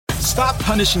Stop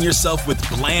punishing yourself with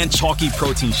bland, chalky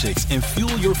protein shakes and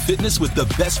fuel your fitness with the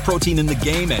best protein in the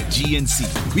game at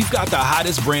GNC. We've got the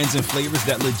hottest brands and flavors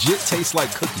that legit taste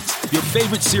like cookies, your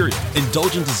favorite cereal,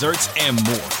 indulgent desserts, and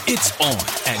more. It's on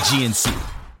at GNC.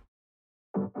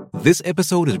 This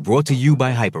episode is brought to you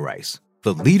by Hyperice,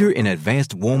 the leader in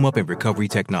advanced warm-up and recovery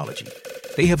technology.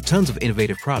 They have tons of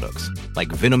innovative products, like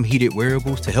Venom-heated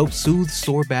wearables to help soothe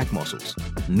sore back muscles,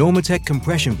 Normatec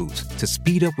compression boots to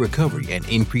speed up recovery and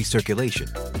increase circulation,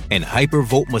 and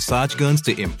Hypervolt massage guns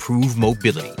to improve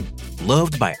mobility.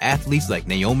 Loved by athletes like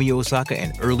Naomi Osaka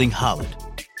and Erling Haaland.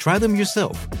 Try them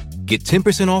yourself. Get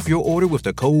 10% off your order with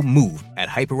the code MOVE at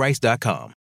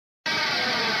Hyperice.com.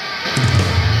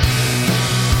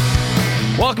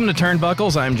 Welcome to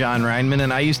Turnbuckles. I'm John Reinman,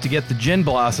 and I used to get the Gin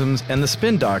Blossoms and the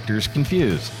Spin Doctors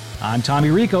confused. I'm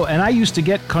Tommy Rico, and I used to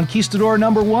get Conquistador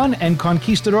number 1 and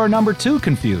Conquistador number 2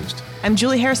 confused. I'm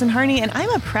Julie Harrison Harney, and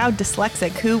I'm a proud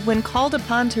dyslexic who, when called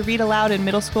upon to read aloud in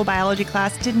middle school biology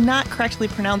class, did not correctly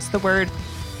pronounce the word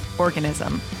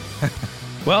organism.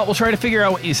 Well, we'll try to figure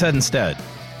out what you said instead,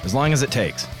 as long as it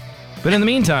takes. But in the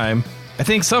meantime, I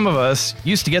think some of us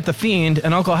used to get the Fiend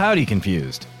and Uncle Howdy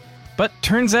confused. But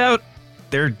turns out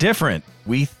they're different,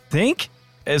 we think,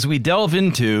 as we delve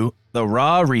into the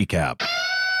Raw Recap.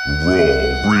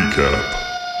 Raw Recap.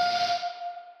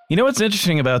 You know what's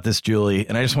interesting about this, Julie,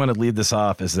 and I just want to lead this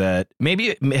off, is that maybe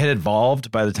it had evolved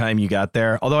by the time you got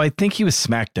there, although I think he was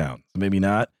SmackDown, so maybe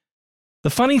not. The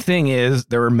funny thing is,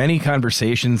 there were many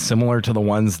conversations similar to the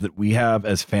ones that we have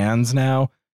as fans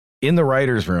now in the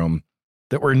writer's room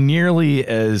that were nearly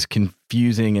as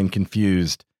confusing and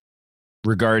confused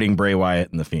regarding Bray Wyatt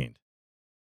and The Fiend.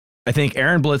 I think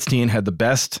Aaron Blitzstein had the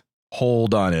best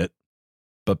hold on it,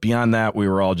 but beyond that, we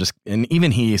were all just, and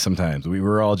even he sometimes, we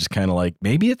were all just kind of like,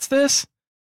 maybe it's this,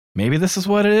 maybe this is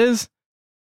what it is.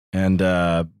 And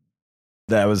so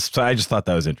I just thought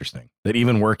that was interesting, that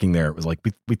even working there, it was like,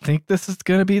 we think this is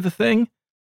going to be the thing,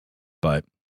 but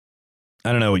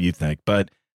I don't know what you think, but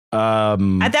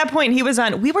at that point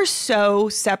we were so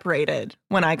separated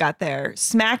when I got there.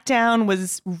 SmackDown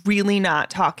was really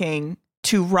not talking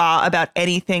to Raw about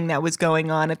anything that was going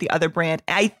on at the other brand.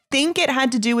 I think it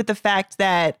had to do with the fact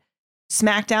that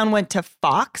SmackDown went to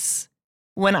Fox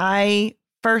when I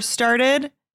first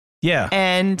started. Yeah.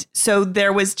 And so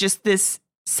there was just this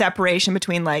separation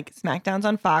between, like, SmackDown's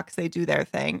on Fox, they do their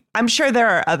thing. I'm sure there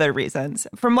are other reasons.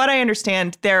 From what I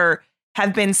understand, there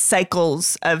have been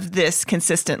cycles of this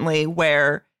consistently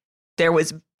where there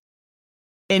was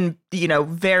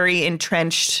very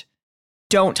entrenched,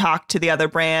 don't talk to the other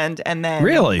brand, and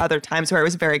then other times where it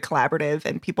was very collaborative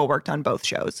and people worked on both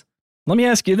shows. Let me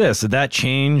ask you this. Did that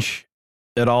change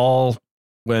at all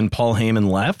when Paul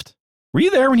Heyman left? Were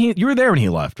you there when you were there when he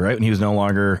left, right? When he was no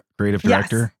longer creative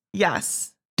director?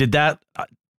 Yes. Did that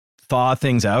thaw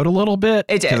things out a little bit?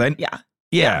 It did.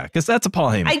 Yeah, because that's a Paul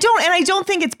Heyman. I don't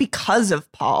think it's because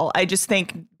of Paul. I just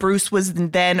think Bruce was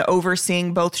then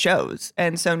overseeing both shows.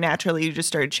 And so naturally you just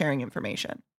started sharing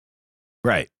information.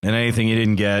 Right. And anything you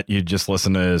didn't get, you'd just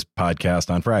listen to his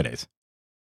podcast on Fridays.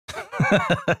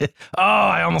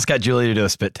 I almost got Julie to do a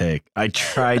spit take. I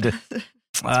tried to.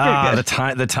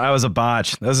 The time was a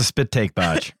botch. That was a spit take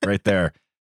botch right there.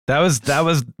 That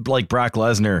was like Brock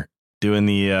Lesnar doing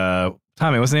the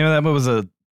Tommy. What's the name of that?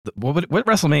 What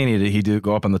WrestleMania did he do?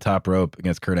 Go up on the top rope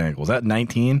against Kurt Angle? Was that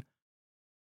 19?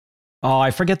 Oh, I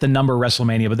forget the number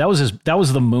WrestleMania, but that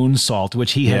was the moonsault,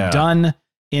 which he had done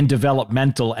in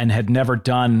developmental and had never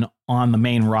done on the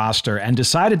main roster, and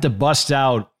decided to bust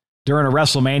out during a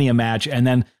WrestleMania match and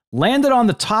then landed on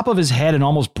the top of his head and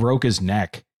almost broke his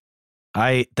neck.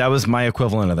 That was my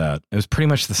equivalent of that. It was pretty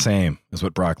much the same as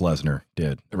what Brock Lesnar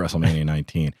did at WrestleMania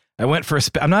 19. I went for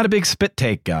I'm not a big spit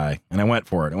take guy, and I went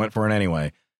for it. I went for it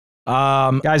anyway.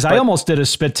 Guys, I almost did a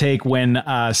spit take when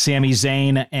Sami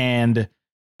Zayn and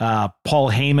Paul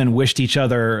Heyman wished each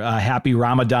other happy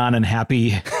Ramadan and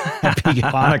happy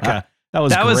Hanukkah. That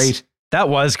was great. That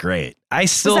was great.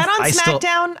 Was that on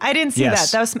SmackDown? I didn't see that.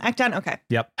 That was SmackDown? Okay.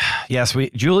 Yep. Yes,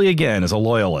 Julie, again, is a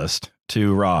loyalist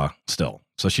to Raw still.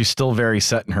 So she's still very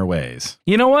set in her ways.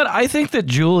 You know what? I think that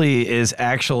Julie is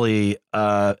actually,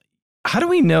 how do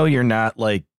we know you're not,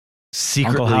 like,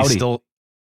 secretly still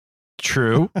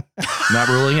true? Not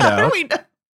ruling it out.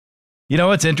 You know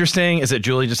what's interesting is that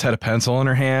Julie just had a pencil in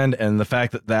her hand, and the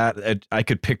fact that I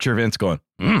could picture Vince going,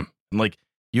 And like,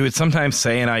 you would sometimes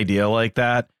say an idea like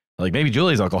that, like maybe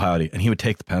Julie's Uncle Howdy, and he would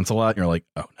take the pencil out, and you're like,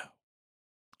 oh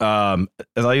no.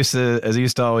 As I used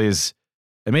to always,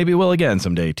 and maybe will again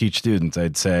someday, teach students,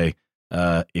 I'd say,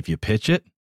 if you pitch it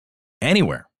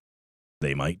anywhere,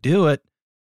 they might do it.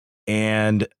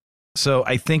 And so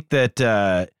I think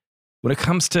that when it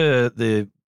comes to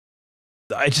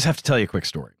I just have to tell you a quick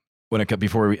story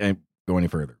before we go any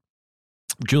further.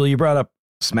 Julie, you brought up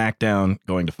SmackDown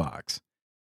going to Fox.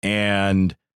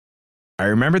 And I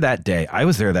remember that day. I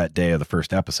was there that day of the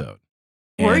first episode.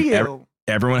 Were you?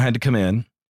 Everyone had to come in,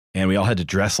 and we all had to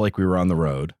dress like we were on the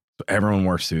road. So everyone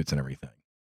wore suits and everything.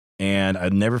 And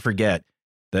I'd never forget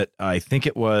that I think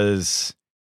it was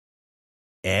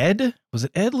Ed. Was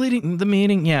it Ed leading the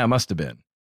meeting? Yeah, it must have been.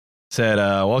 Said,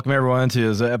 welcome everyone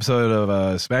to this episode of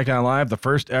SmackDown Live, the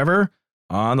first ever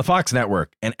on the Fox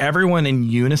network. And everyone in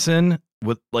unison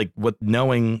with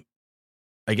knowing,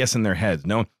 I guess in their heads,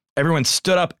 everyone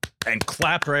stood up and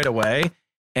clapped right away.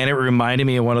 And it reminded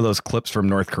me of one of those clips from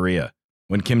North Korea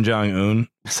when Kim Jong-un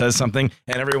says something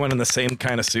and everyone in the same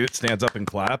kind of suit stands up and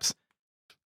claps.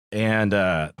 And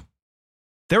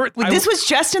this was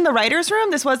just in the writer's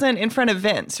room? This wasn't in front of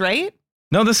Vince, right?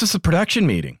 No, this was a production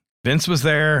meeting. Vince was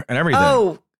there and everything.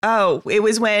 Oh, it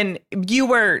was when you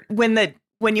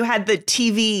had the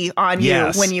TV on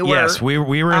you when you were. Yes, we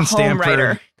were in Stanford.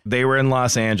 Writer. They were in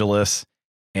Los Angeles.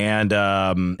 And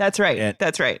that's right.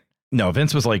 That's right. No,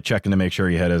 Vince was like checking to make sure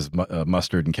he had his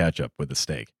mustard and ketchup with the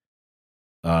steak.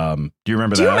 Do you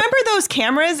remember that? Do you remember those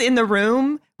cameras in the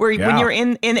room where when you're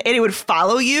in and it would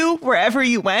follow you wherever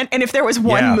you went? And if there was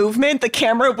one movement, the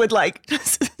camera would like go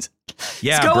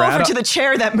over to the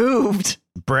chair that moved.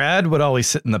 Brad would always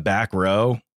sit in the back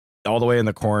row all the way in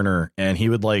the corner, and he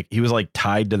was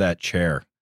tied to that chair.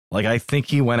 Like, I think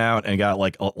he went out and got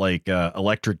like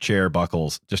electric chair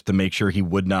buckles just to make sure he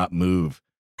would not move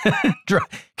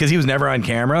because he was never on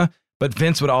camera. But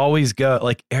Vince would always go,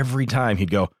 like, every time he'd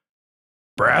go,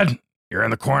 Brad, you're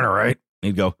in the corner, right? And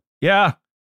he'd go, yeah.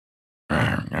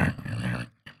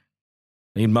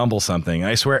 He'd mumble something.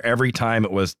 I swear every time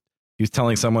he was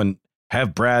telling someone,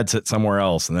 have Brad sit somewhere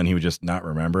else, and then he would just not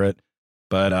remember it.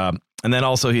 But and then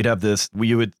also he'd have this.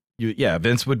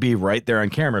 Vince would be right there on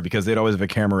camera because they'd always have a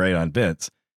camera right on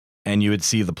Vince, and you would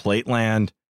see the plate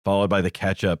land, followed by the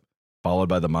ketchup, followed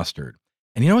by the mustard.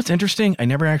 And you know what's interesting? I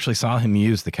never actually saw him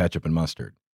use the ketchup and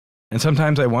mustard. And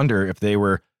sometimes I wonder if they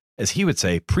were, as he would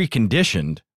say,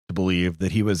 preconditioned to believe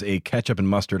that he was a ketchup and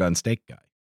mustard on steak guy.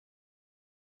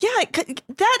 Yeah,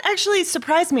 that actually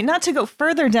surprised me. Not to go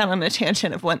further down on the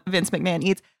tangent of what Vince McMahon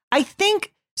eats. I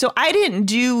think, so I didn't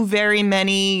do very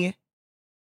many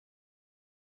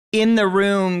in the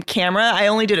room camera. I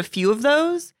only did a few of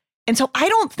those. And so I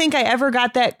don't think I ever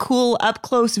got that cool up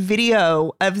close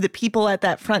video of the people at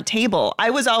that front table.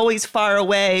 I was always far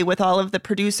away with all of the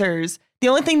producers. The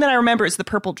only thing that I remember is the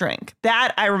purple drink.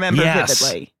 That I remember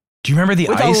vividly. Do you remember the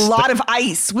ice? With a lot of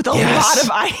ice. With a lot of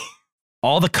ice.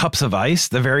 All the cups of ice,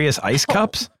 the various ice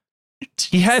cups.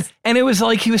 He had, and it was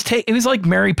like it was like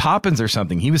Mary Poppins or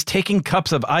something. He was taking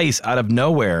cups of ice out of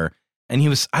nowhere, and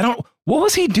what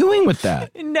was he doing with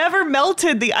that? It never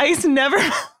melted. The ice never.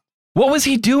 What was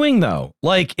he doing though?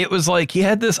 Like, it was like he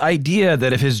had this idea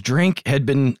that if his drink had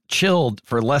been chilled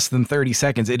for less than 30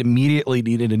 seconds, it immediately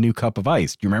needed a new cup of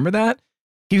ice. Do you remember that?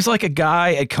 He was like a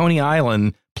guy at Coney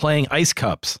Island playing ice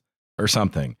cups or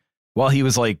something while he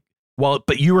was like,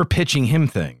 but you were pitching him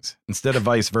things instead of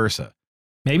vice versa.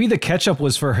 Maybe the ketchup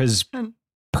was for his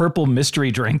purple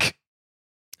mystery drink.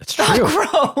 That's true.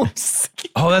 Oh, gross.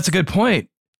 Oh, that's a good point.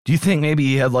 Do you think maybe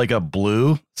he had like a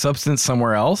blue substance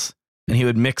somewhere else and he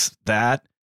would mix that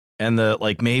and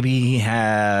maybe he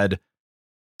had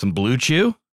some Blue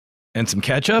Chew and some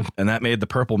ketchup and that made the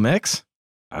purple mix?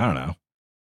 I don't know. A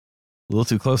little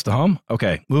too close to home.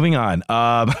 Okay, moving on.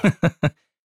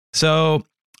 So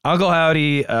Uncle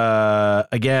Howdy,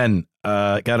 again,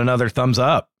 got another thumbs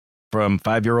up from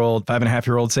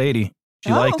 5.5-year-old Sadie.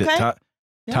 She liked it.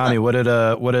 Tommy, what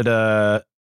did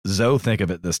Zoe think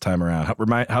of it this time around?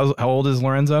 How old is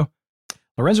Lorenzo?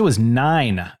 Lorenzo was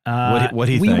 9. What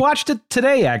do you think? We watched it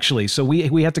today, actually. So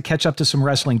we had to catch up to some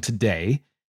wrestling today,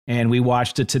 and we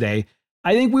watched it today.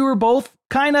 I think we were both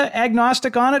kind of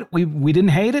agnostic on it. We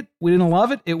didn't hate it. We didn't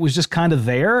love it. It was just kind of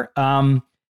there.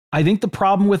 I think the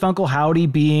problem with Uncle Howdy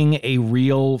being a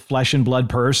real flesh and blood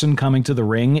person coming to the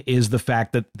ring is the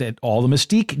fact that all the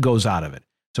mystique goes out of it.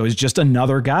 So he's just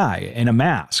another guy in a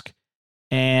mask,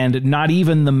 and not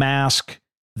even the mask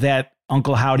that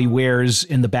Uncle Howdy wears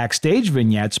in the backstage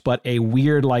vignettes, but a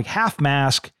weird like half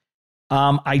mask.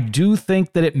 I do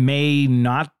think that it may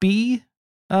not be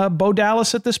Bo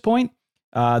Dallas at this point.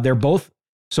 They're both,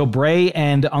 so Bray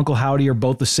and Uncle Howdy are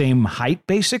both the same height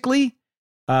basically.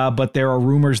 But there are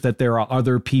rumors that there are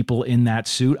other people in that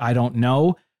suit. I don't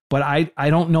know, but I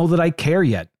don't know that I care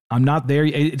yet. I'm not there.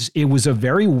 It was a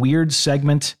very weird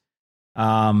segment.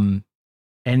 And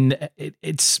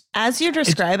it's as you're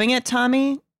describing it,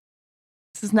 Tommy,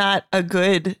 this is not a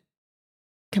good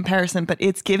comparison, but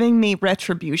it's giving me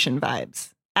Retribution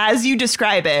vibes as you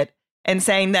describe it, and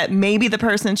saying that maybe the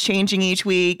person's changing each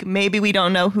week. Maybe we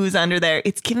don't know who's under there.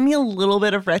 It's giving me a little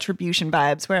bit of Retribution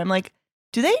vibes where I'm like,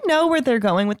 do they know where they're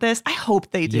going with this? I hope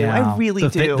they do. Yeah. I really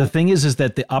do. The thing is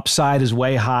that the upside is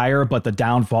way higher, but the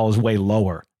downfall is way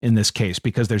lower in this case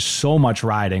because there's so much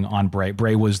riding on Bray.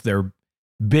 Bray was their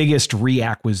biggest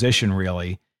reacquisition,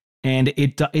 really. And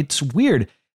it's weird.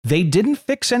 They didn't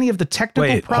fix any of the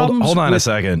technical problems. Hold on a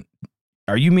second.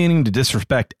 Are you meaning to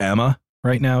disrespect Emma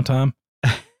right now, Tom?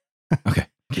 Okay,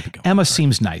 keep it going. Emma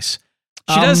seems nice.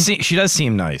 She does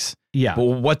seem nice. Yeah. But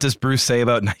what does Bruce say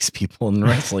about nice people in the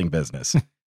wrestling business?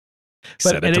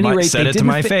 But at any rate, said it to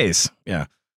my face. Yeah.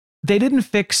 They didn't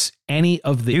fix any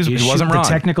of the He wasn't wrong. The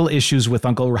technical issues with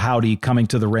Uncle Howdy coming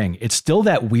to the ring. It's still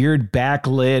that weird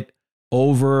backlit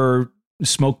over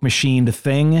smoke machined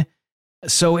thing.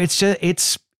 So it's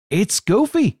just it's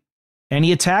goofy. And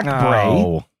he attacked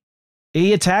Bray.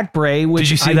 He attacked Bray. Which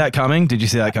Did you see that coming? Did you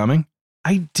see that coming?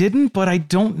 I didn't, but I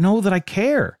don't know that I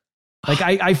care. Like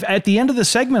I at the end of the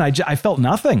segment, I felt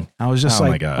nothing. I was just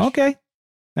my gosh. Okay,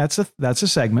 that's a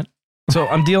segment. So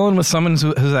I'm dealing with someone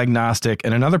who's agnostic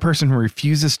and another person who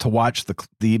refuses to watch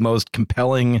the most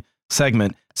compelling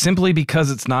segment simply because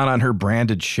it's not on her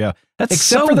branded show. That's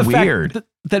Except so for the weird. fact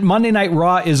that Monday Night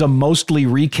Raw is a mostly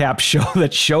recap show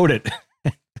that showed it.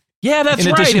 Yeah, that's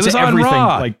In right. addition It was to on everything,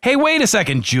 Raw. like- Hey, wait a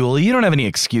second, Julie. You don't have any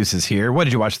excuses here. What,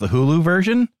 did you watch the Hulu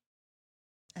version?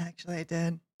 Actually, I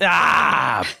did.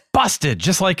 Busted,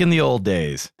 just like in the old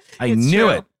days. I It's knew true.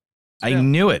 it. I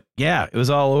knew it. Yeah, it was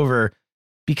all over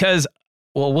because,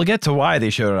 well, we'll get to why they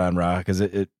showed it on Raw because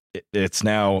it's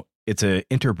an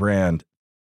interbrand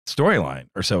storyline,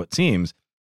 or so it seems.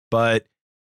 But,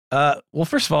 well,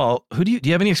 first of all, do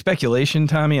you have any speculation,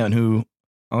 Tommy, on who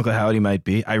Uncle Howdy might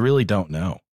be? I really don't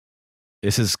know.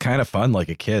 This is kind of fun, like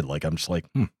a kid. Like I'm just like,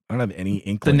 I don't have any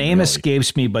inkling. The name really.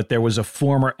 escapes me, but there was a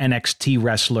former NXT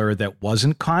wrestler that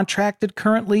wasn't contracted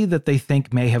currently that they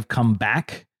think may have come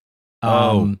back.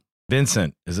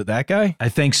 Vincent, is it that guy? I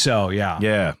think so. Yeah.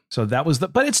 Yeah. So that was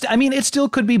but it still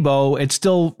could be Bo. It's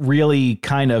still really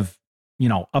kind of,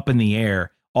 up in the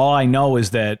air. All I know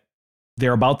is that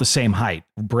they're about the same height.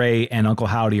 Bray and Uncle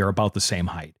Howdy are about the same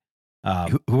height.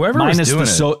 Whoever minus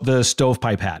was doing the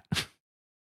stovepipe hat,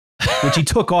 which he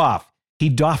took off. He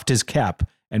doffed his cap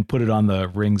and put it on the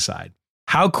ring side.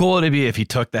 How cool would it be if he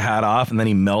took the hat off and then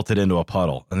he melted into a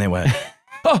puddle and they went,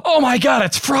 oh my God,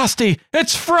 it's Frosty.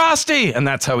 It's Frosty. And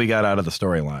that's how we got out of the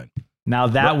storyline. Now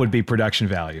that would be production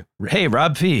value. Hey,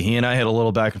 Rob Fee, he and I had a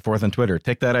little back and forth on Twitter.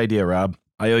 Take that idea, Rob.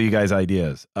 I owe you guys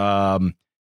ideas.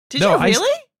 Did you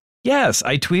really? Yes,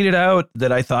 I tweeted out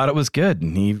that I thought it was good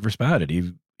and he responded.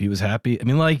 He was happy. I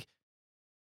mean, like,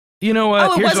 you know what?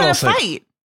 Oh, it Here's wasn't what a I'll say. fight.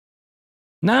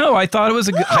 No, I thought it was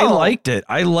I No. liked it.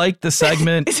 I liked the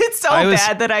segment. Is it so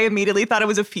bad that I immediately thought it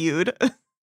was a feud?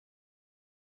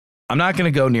 I'm not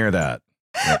going to go near that.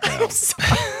 I'm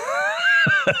sorry.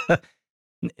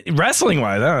 Wrestling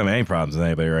wise, I don't have any problems with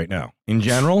anybody right now. In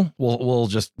general, we'll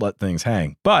just let things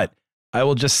hang. But I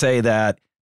will just say that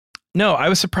no, I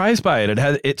was surprised by it.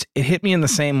 It hit me in the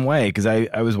same way because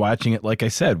I was watching it, like I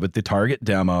said, with the Target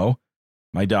demo.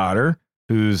 My daughter,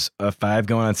 who's a 5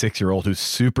 going on 6-year-old, who's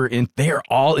super they are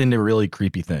all into really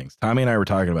creepy things. Tommy and I were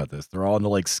talking about this. They're all into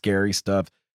like scary stuff,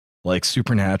 like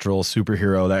supernatural,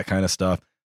 superhero, that kind of stuff.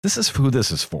 This is who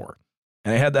this is for.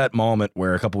 And I had that moment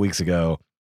where a couple weeks ago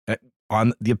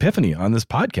on the Epiphany on this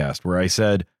podcast where I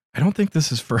said, I don't think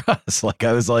this is for us. Like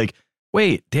I was like,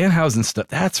 wait, Danhausen stuff,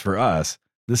 that's for us.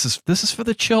 This is for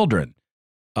the children.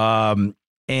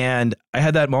 And I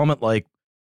had that moment like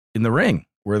in the ring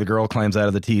where the girl climbs out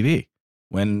of the TV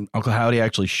when Uncle Howdy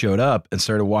actually showed up and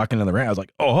started walking in the ring. I was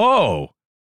like, oh,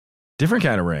 different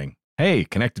kind of ring. Hey,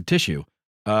 connective tissue.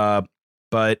 But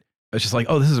I was just like,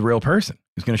 oh, this is a real person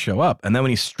who's going to show up. And then when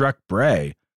he struck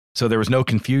Bray, so there was no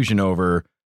confusion over,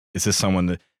 is this someone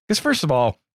that, because first of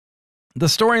all, the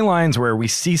storylines where we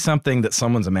see something that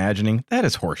someone's imagining, that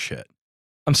is horseshit.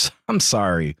 I'm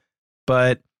sorry,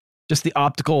 but just the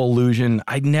optical illusion.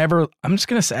 I'm just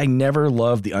going to say I never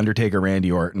loved the Undertaker,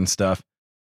 Randy Orton stuff.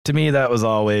 To me, that was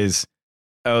always,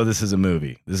 oh, this is a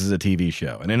movie. This is a TV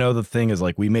show. And I know the thing is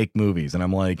like, we make movies and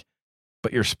I'm like,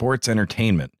 but your sports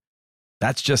entertainment,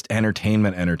 that's just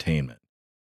entertainment.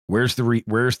 Where's the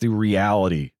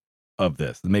reality of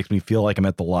this? That makes me feel like I'm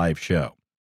at the live show.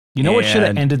 You know what should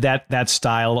have ended that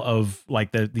style of like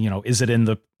is it in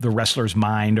the wrestler's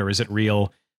mind or is it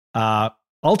real?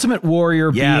 Ultimate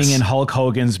Warrior being in Hulk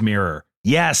Hogan's mirror.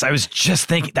 Yes, I was just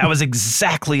thinking that was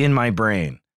exactly in my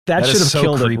brain. That should have so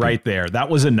killed creepy. it right there. That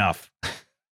was enough.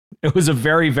 It was a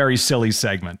very, very silly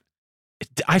segment.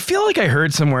 I feel like I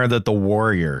heard somewhere that the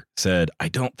Warrior said, I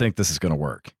don't think this is going to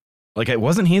work. Like,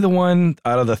 wasn't he the one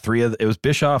out of the three it was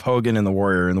Bischoff, Hogan, and the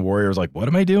Warrior was like, what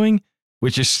am I doing?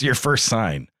 Which is your first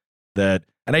sign that,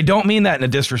 and I don't mean that in a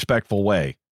disrespectful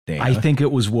way, Dana. I think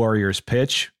it was Warrior's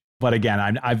pitch. But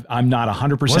again, I'm not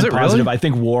 100% positive. Really? I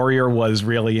think Warrior was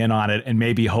really in on it, and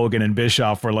maybe Hogan and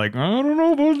Bischoff were like, I don't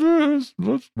know about this.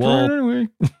 Let's try it anyway.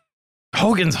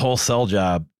 Hogan's whole sell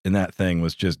job in that thing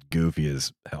was just goofy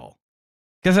as hell.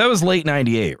 Because that was late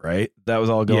 98, right? That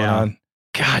was all going on.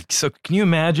 God, so can you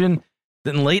imagine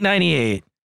that in late 98,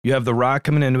 you have The Rock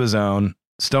coming into his own,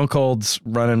 Stone Cold's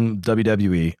running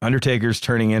WWE, Undertaker's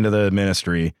turning into the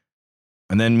Ministry,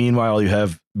 and then meanwhile you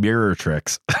have Mirror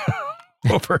Tricks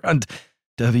over on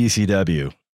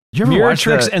WCW. You ever Mirror watch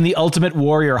Tricks that? and the Ultimate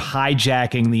Warrior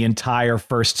hijacking the entire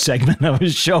first segment of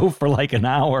his show for like an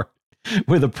hour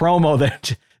with a promo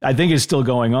that I think is still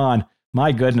going on.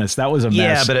 My goodness, that was a mess.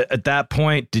 Yeah, but at that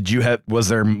point, was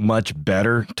there much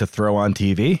better to throw on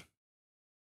TV?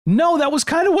 No, that was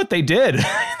kind of what they did.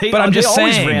 They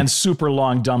always ran super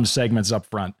long, dumb segments up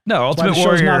front. No, Ultimate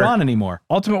Warrior show's not on anymore.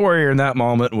 Ultimate Warrior in that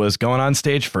moment was going on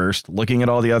stage first, looking at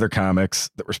all the other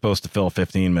comics that were supposed to fill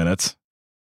 15 minutes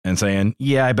and saying,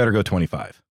 yeah, I better go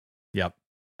 25. Yep.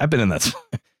 I've been in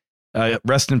that.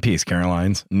 Rest in peace,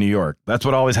 Caroline's, New York. That's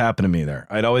what always happened to me there.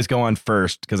 I'd always go on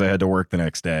first because I had to work the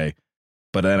next day.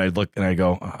 But then I'd look and I'd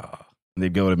go, oh. And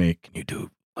they'd go to me, can you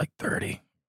do like 30?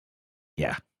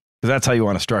 Yeah. Because that's how you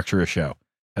want to structure a show.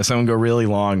 Have someone go really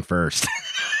long first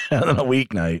on a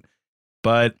weeknight.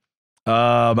 But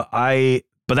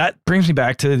that brings me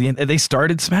back to they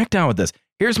started SmackDown with this.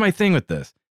 Here's my thing with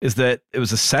this is that it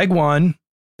was a seg one.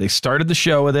 They started the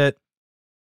show with it.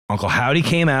 Uncle Howdy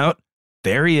came out.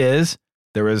 There he is.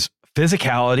 There was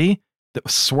physicality that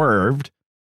was swerved.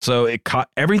 So it caught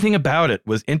everything about it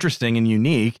was interesting and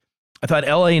unique. I thought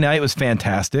LA Knight was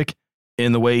fantastic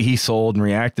in the way he sold and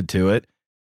reacted to it.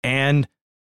 And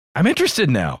I'm interested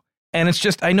now. And it's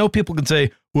just, I know people can say,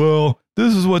 well,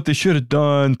 this is what they should have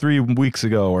done 3 weeks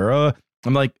ago. Or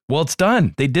I'm like, well, it's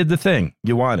done. They did the thing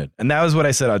you wanted. And that was what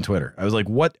I said on Twitter. I was like,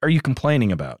 what are you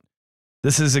complaining about?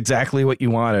 This is exactly what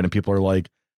you wanted. And people are like,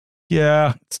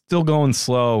 yeah, it's still going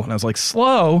slow. And I was like,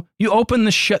 slow? You opened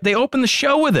the show. They opened the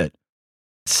show with it.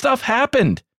 Stuff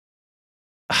happened.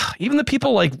 Even the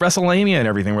people like WrestleMania and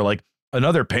everything were like,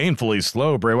 another painfully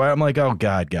slow Bray Wyatt. I'm like, oh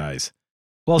God, guys.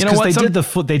 Well, it's because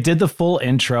they did the full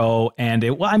intro, and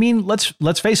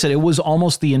let's face it, it was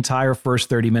almost the entire first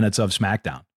 30 minutes of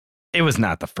SmackDown. It was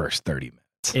not the first 30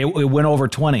 minutes. It went over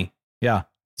 20. Yeah.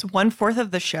 It's 1/4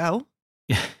 of the show.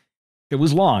 It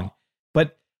was long.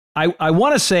 But I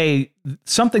want to say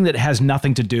something that has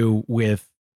nothing to do with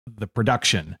the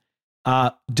production.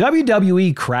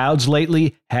 WWE crowds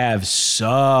lately have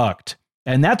sucked.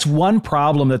 And that's one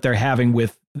problem that they're having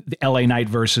with the LA Knight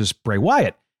versus Bray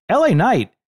Wyatt. LA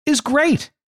Knight is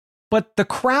great, but the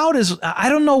crowd is, I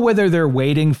don't know whether they're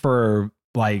waiting for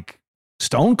like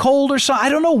Stone Cold or so. I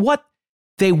don't know what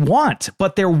they want,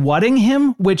 but they're whatting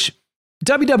him, which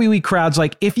WWE crowds,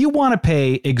 like, if you want to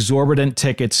pay exorbitant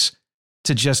tickets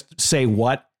to just say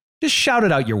what, just shout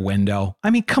it out your window. I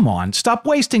mean, come on, stop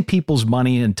wasting people's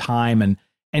money and time.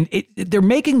 And they're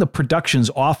making the productions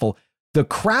awful. The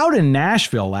crowd in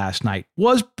Nashville last night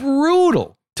was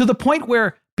brutal to the point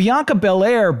where Bianca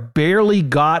Belair barely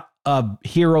got a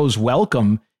hero's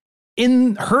welcome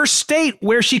in her state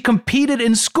where she competed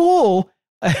in school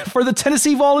for the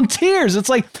Tennessee Volunteers. It's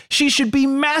like she should be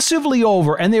massively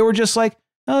over. And they were just like,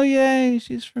 oh, yay,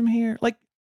 she's from here. Like,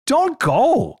 don't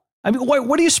go. I mean,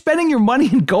 what are you spending your money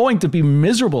in going to be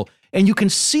miserable? And you can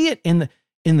see it in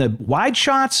the wide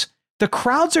shots. The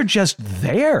crowds are just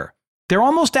there. They're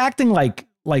almost acting like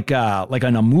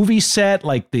on a movie set,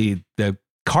 like the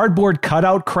cardboard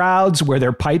cutout crowds where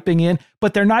they're piping in,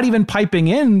 but they're not even piping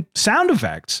in sound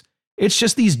effects. It's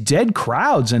just these dead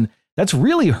crowds, and that's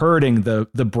really hurting the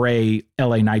Bray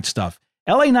LA Knight stuff.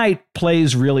 LA Knight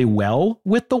plays really well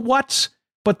with the whats,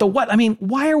 but the what? I mean,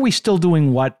 why are we still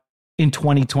doing what in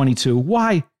 2022?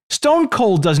 Why? Stone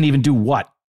Cold doesn't even do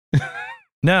what?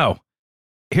 No.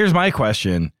 Here's my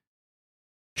question.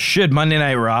 Should Monday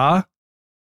Night Raw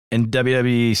and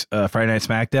WWE's Friday Night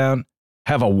SmackDown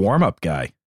have a warm-up guy?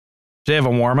 Should they have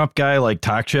a warm-up guy like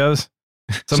talk shows?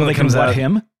 So they comes out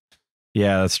him?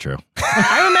 Yeah, that's true.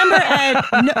 I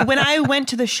remember when I went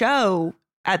to the show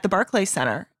at the Barclays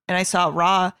Center and I saw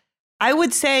Raw, I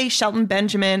would say Shelton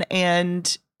Benjamin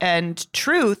and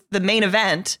Truth, the main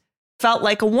event, felt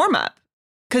like a warm-up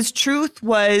because Truth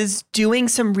was doing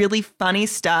some really funny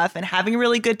stuff and having a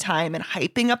really good time and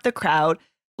hyping up the crowd.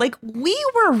 Like, we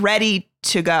were ready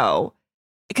to go.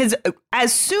 because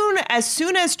as soon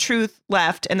as Truth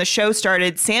left and the show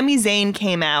started, Sami Zayn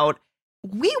came out.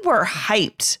 We were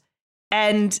hyped,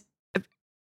 and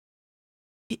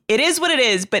it is what it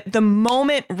is. But the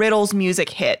moment Riddle's music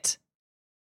hit,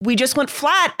 we just went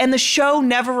flat, and the show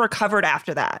never recovered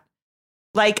after that.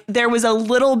 Like, there was a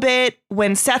little bit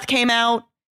when Seth came out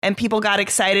and people got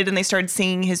excited and they started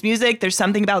singing his music. There's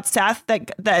something about Seth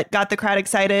that got the crowd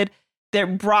excited.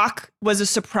 That Brock was a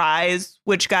surprise,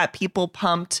 which got people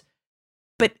pumped.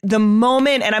 But the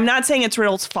moment, and I'm not saying it's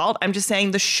Riddle's fault, I'm just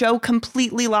saying the show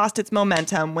completely lost its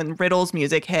momentum when Riddle's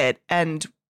music hit, and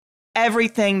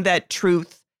everything that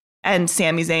Truth and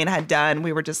Sami Zayn had done,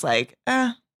 we were just like,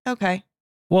 okay.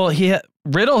 Well,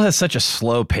 Riddle has such a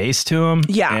slow pace to him.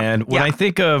 Yeah. And when I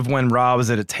think of when Raw was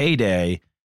at its heyday,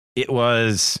 it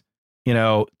was,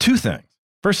 two things.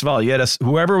 First of all, you had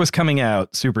whoever was coming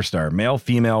out, superstar, male,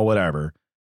 female, whatever,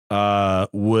 there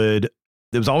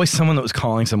was always someone that was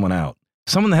calling someone out,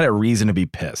 someone that had a reason to be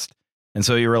pissed. And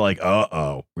so you were like,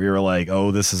 we were like,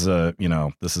 this is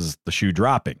this is the shoe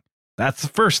dropping. That's the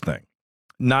first thing.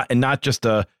 Not just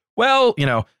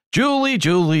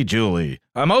Julie,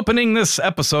 I'm opening this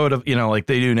episode of, like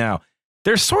they do now.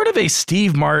 There's sort of a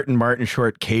Steve Martin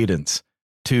Short cadence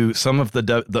to some of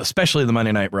especially the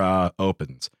Monday Night Raw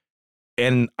opens.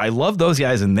 And I love those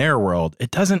guys in their world.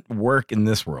 It doesn't work in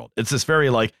this world. It's this very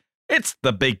it's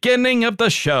the beginning of the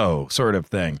show sort of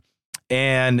thing.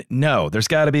 And no, there's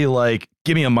got to be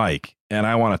give me a mic and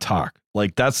I want to talk.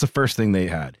 That's the first thing they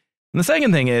had. And the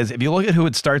second thing is, if you look at who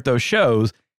would start those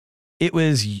shows, it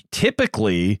was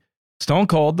typically Stone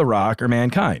Cold, The Rock, or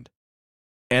Mankind.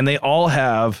 And they all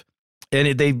have,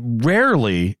 and they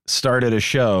rarely started a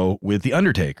show with The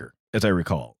Undertaker, as I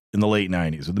recall, in the late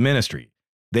 90s with the Ministry.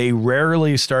 They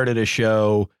rarely started a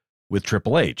show with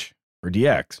Triple H or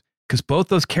DX, because both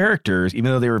those characters, even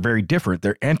though they were very different,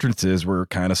 their entrances were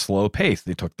kind of slow paced.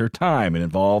 They took their time. It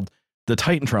involved the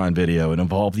Titantron video. It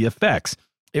involved the effects.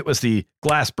 It was the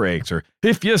glass breaks, or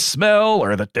if you smell,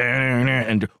 or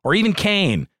or even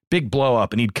Kane, big blow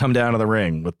up, and he'd come down to the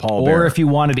ring with Paul Bearer. Or if you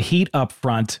wanted heat up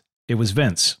front, it was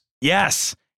Vince.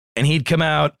 Yes. And he'd come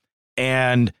out,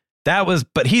 and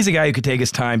but he's a guy who could take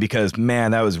his time, because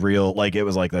man, that was real. It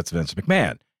was that's Vince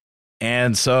McMahon.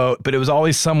 And so, but it was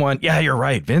always someone. Yeah, you're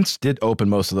right. Vince did open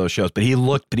most of those shows, but he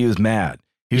was mad.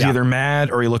 He was either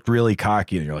mad or he looked really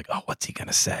cocky, and you're like, oh, what's he going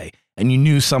to say? And you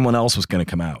knew someone else was going to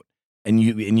come out, and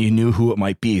you knew who it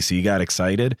might be. So you got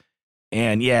excited.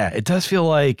 And yeah, it does feel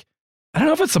like, I don't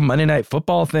know if it's a Monday Night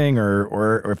Football thing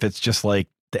or if it's just the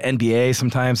NBA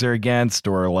sometimes they're against,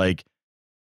 or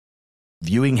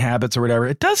viewing habits or whatever.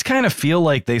 It does kind of feel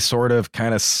like they sort of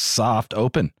kind of soft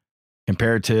open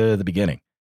compared to the beginning.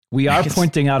 We are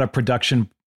pointing out a production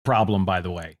problem, by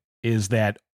the way, is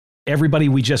that everybody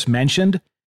we just mentioned,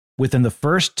 within the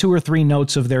first 2 or 3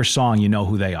 notes of their song, you know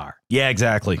who they are. Yeah,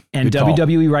 exactly. And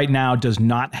WWE right now does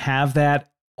not have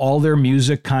that. All their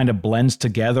music kind of blends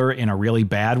together in a really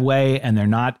bad way, and they're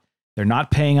not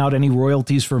paying out any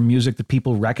royalties for music that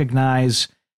people recognize.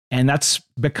 And that's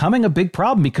becoming a big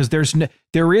problem, because there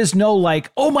is no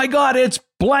oh my God, it's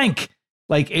blank.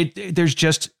 There's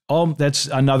just, oh, that's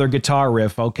another guitar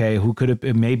riff. Okay, who could it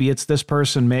be? Maybe it's this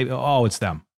person. Maybe, oh, it's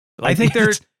them. I think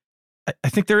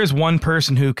there is one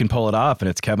person who can pull it off, and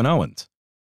it's Kevin Owens.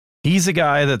 He's a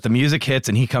guy that the music hits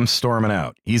and he comes storming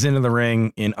out. He's into the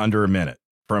ring in under a minute,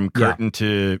 from curtain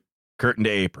to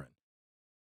apron.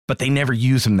 But they never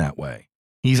use him that way.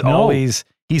 He's always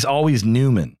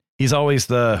Newman. He's always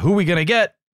the who we gonna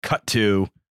get cut to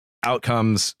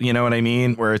outcomes. You know what I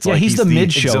mean? Where it's he's the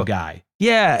mid-show guy.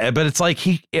 Yeah, but it's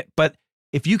but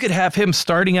if you could have him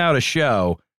starting out a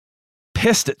show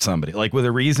pissed at somebody, with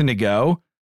a reason to go,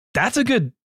 that's a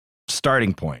good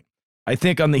starting point. I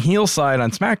think on the heel side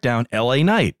on SmackDown, LA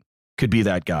Knight could be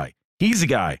that guy. He's a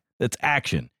guy that's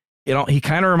action. He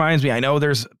kind of reminds me, I know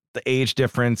there's the age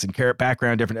difference and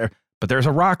background different, but there's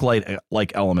a Rock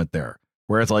like element there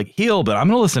where it's heel, but I'm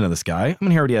going to listen to this guy. I'm going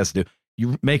to hear what he has to do.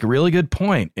 You make a really good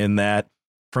point in that,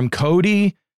 from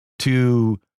Cody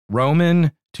to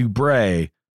Roman to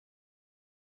Bray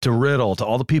to Riddle to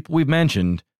all the people we've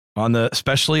mentioned,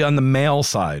 especially on the male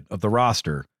side of the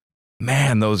roster,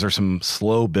 man, those are some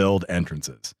slow build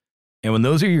entrances. And when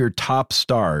those are your top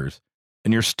stars,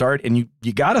 and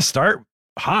you got to start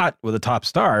hot with a top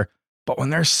star, but when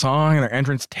their song and their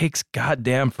entrance takes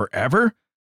goddamn forever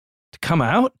to come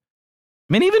out,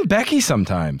 I mean, even Becky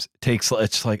sometimes it's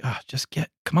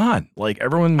come on.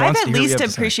 Everyone wants to I've at least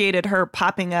appreciated her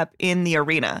popping up in the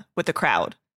arena with the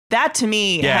crowd. That to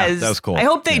me that was cool. I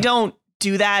hope they don't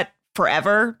do that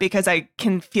forever, because I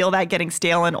can feel that getting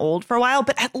stale and old for a while.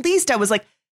 But at least I was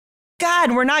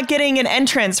God, we're not getting an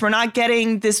entrance. We're not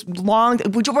getting this long.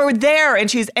 We're there,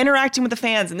 and she's interacting with the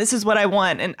fans, and this is what I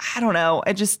want. And I don't know.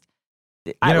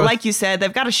 Like you said,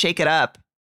 they've got to shake it up.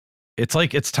 It's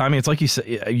like Tommy. It's like you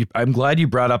said. I'm glad you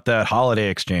brought up that holiday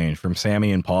exchange from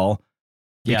Sammy and Paul,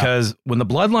 because when the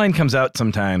bloodline comes out,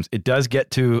 sometimes it does get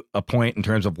to a point in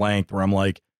terms of length where I'm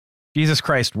like, Jesus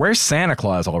Christ, where's Santa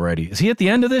Claus already? Is he at the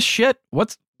end of this shit?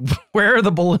 Where are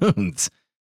the balloons?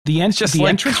 The entrance for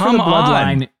the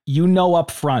bloodline,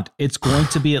 up front, it's going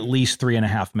to be at least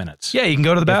 3.5 minutes. Yeah, you can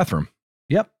go to the bathroom.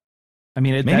 Yep. I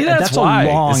mean, that's why.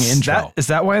 A long intro. Is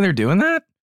that why they're doing that?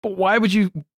 But why would you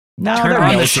turn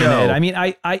on a show? I mean,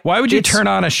 why would you turn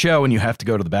on a show when you have to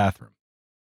go to the bathroom?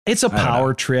 It's a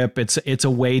power trip. It's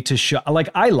a way to show. Like,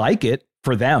 I like it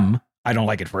for them. I don't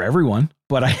like it for everyone,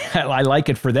 but I like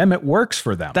it for them. It works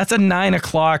for them. That's a 9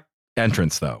 o'clock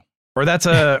entrance, though. Or that's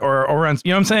or on,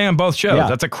 you know what I'm saying, on both shows. Yeah.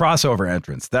 That's a crossover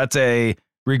entrance. That's a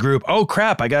regroup. Oh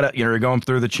crap, I gotta, you're going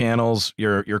through the channels,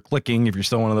 you're clicking if you're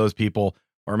still one of those people,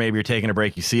 or maybe you're taking a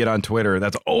break, you see it on Twitter.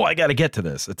 That's, I gotta get to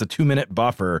this. It's a 2-minute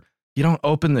buffer. You don't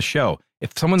open the show.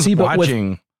 If someone's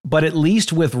watching. But at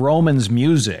least with Roman's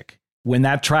music, when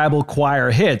that tribal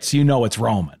choir hits, it's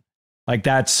Roman. Like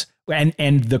that's,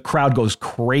 and the crowd goes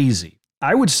crazy.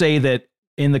 I would say that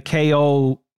in the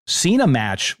KO Cena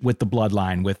match with the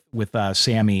bloodline with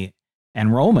Sammy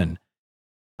and Roman,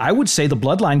 I would say the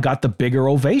bloodline got the bigger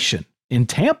ovation in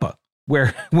Tampa,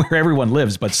 where everyone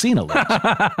lives, but Cena lives.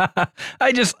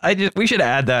 We should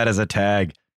add that as a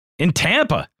tag in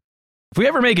Tampa. If we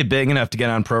ever make it big enough to get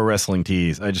on Pro Wrestling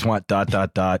Tees, I just want ...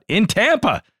 in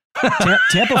Tampa.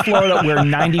 Tampa, Florida, where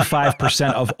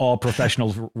 95% of all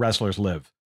professional wrestlers live.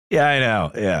 Yeah, I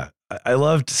know. Yeah. I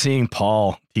loved seeing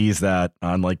Paul tease that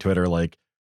on like Twitter, like,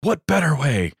 what better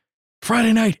way?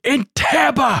 Friday night in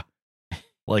Tampa.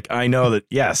 Like, I know that,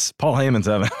 yes, Paul Heyman's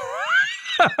having.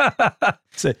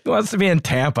 He wants to be in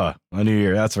Tampa on New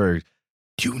Year. That's where.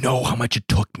 Do you know how much it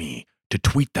took me to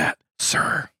tweet that,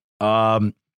 sir?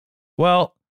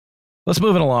 Well, let's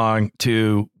move it along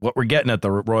to what we're getting at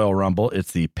the Royal Rumble.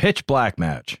 It's the Pitch Black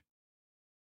match.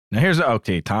 Now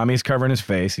Tommy's covering his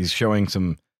face. He's showing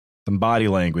some body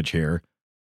language here.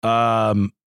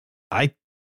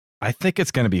 I think it's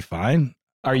going to be fine.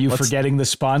 Are you forgetting the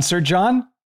sponsor, John?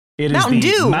 It Mountain is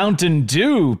the Dew. Mountain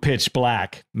Dew Pitch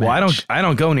Black match. Well, I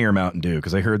don't go near Mountain Dew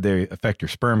because I heard they affect your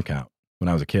sperm count when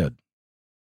I was a kid.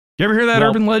 You ever hear that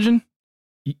urban legend?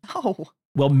 Oh.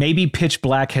 Well, maybe Pitch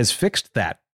Black has fixed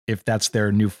that if that's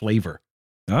their new flavor.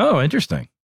 Oh, interesting.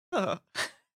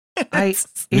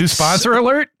 New sponsor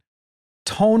alert?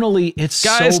 Tonally, it's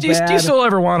guys, so do you bad. still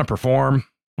ever want to perform,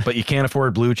 but you can't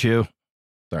afford Blue Chew?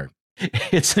 Sorry.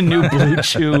 It's a new Blue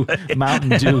Chew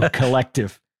Mountain Dew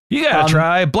collective. You gotta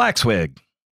try Black Swig.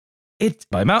 It's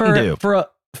by Mountain Dew.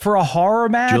 For a horror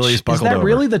match, Julie's is that over.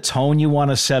 really the tone you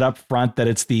want to set up front, that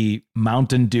it's the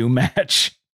Mountain Dew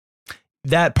match?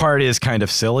 That part is kind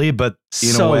of silly, but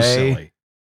in a way, silly.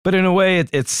 But in a way,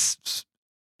 it's.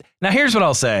 Now, here's what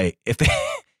I'll say: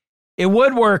 it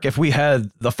would work if we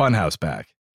had the Funhouse back,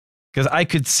 because I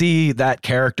could see that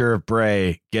character of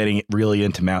Bray getting really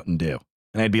into Mountain Dew,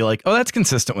 and I'd be like, "Oh, that's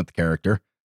consistent with the character."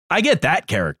 I get that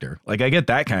character, like I get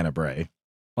that kind of Bray.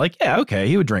 Like, yeah, okay,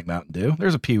 he would drink Mountain Dew.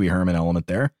 There's a Pee Wee Herman element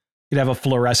there. You'd have a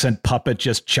fluorescent puppet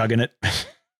just chugging it.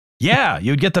 Yeah,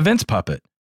 you'd get the Vince puppet.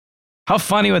 How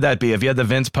funny would that be if you had the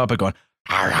Vince puppet going,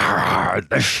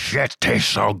 this shit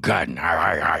tastes so good.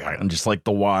 And just like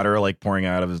the water like pouring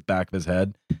out of his back of his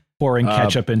head. Pouring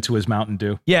ketchup into his Mountain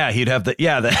Dew. Yeah, he'd have the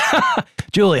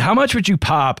Julie, how much would you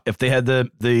pop if they had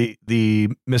the Mr.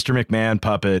 McMahon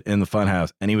puppet in the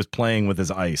Funhouse and he was playing with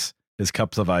his ice, his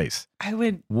cups of ice? It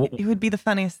would be the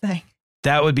funniest thing.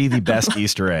 That would be the best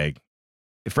Easter egg.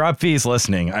 If Rob Fee's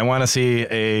listening, I want to see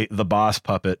the boss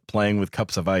puppet playing with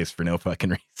cups of ice for no fucking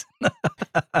reason.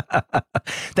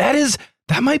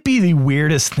 That might be the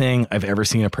weirdest thing I've ever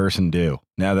seen a person do,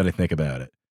 now that I think about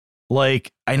it.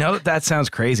 Like, I know that sounds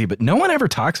crazy, but no one ever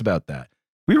talks about that.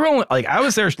 We were only, like, I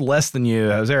was there less than you.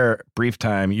 I was there a brief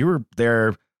time. You were there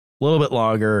a little bit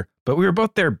longer, but we were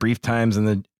both there brief times in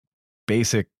the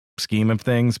basic scheme of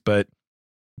things. But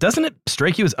doesn't it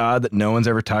strike you as odd that no one's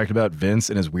ever talked about Vince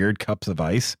and his weird cups of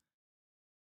ice?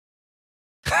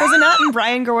 Was it not in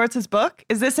Brian Gewertz's book?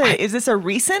 Is this a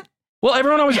recent? Well,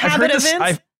 everyone always, I've heard this.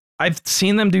 Vince? I've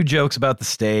seen them do jokes about the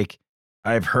steak.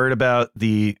 I've heard about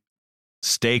the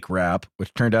steak wrap,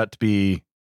 which turned out to be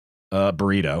a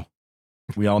burrito.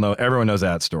 We all know, everyone knows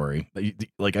that story.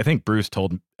 Like, I think Bruce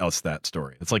told us that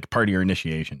story. It's like part of your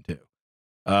initiation too.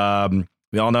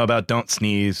 We all know about don't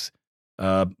sneeze.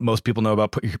 Most people know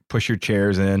about push your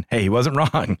chairs in. Hey, he wasn't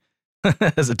wrong,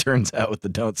 as it turns out, with the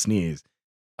don't sneeze.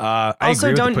 I Also,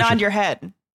 agree with don't the push nod of- your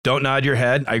head. Don't nod your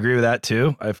head. I agree with that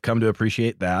too. I've come to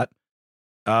appreciate that.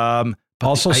 But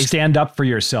Also, the ice- stand up for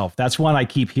yourself. That's one I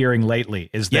keep hearing lately.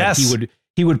 Is that Yes.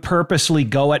 he would purposely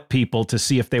go at people to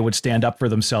see if they would stand up for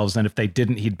themselves, and if they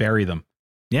didn't, he'd bury them.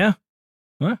 Yeah.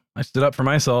 Well, I stood up for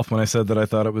myself when I said that I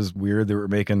thought it was weird they were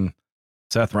making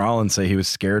Seth Rollins say he was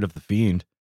scared of the Fiend.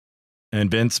 And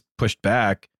Vince pushed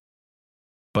back,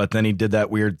 but then he did that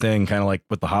weird thing, kind of like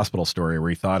with the hospital story, where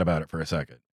he thought about it for a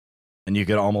second. And you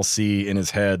could almost see in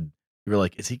his head, you were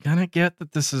like, is he going to get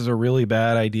that this is a really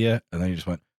bad idea? And then he just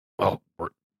went, well, we're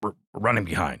running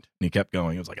behind. And he kept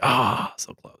going. It was like,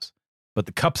 so close. But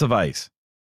the cups of ice,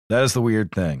 that is the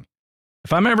weird thing.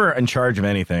 If I'm ever in charge of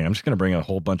anything, I'm just going to bring a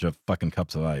whole bunch of fucking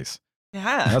cups of ice.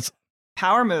 Yeah. That's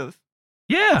Power move.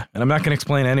 yeah. And I'm not going to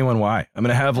explain to anyone why. I'm going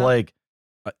to have like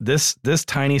this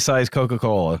tiny size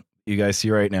Coca-Cola you guys see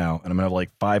right now. And I'm going to have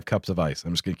like 5 cups of ice.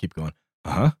 I'm just going to keep going.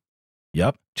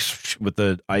 Yep. With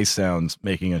the ice sounds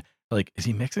making it like, is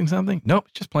he mixing something? Nope.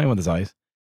 Just playing with his ice.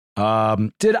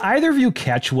 Did either of you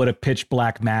catch what a pitch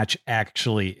black match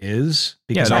actually is?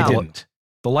 Because Yeah, I no. didn't.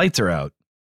 The lights are out.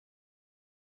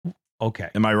 Okay.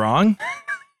 Am I wrong?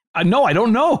 No, I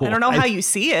don't know. I don't know how you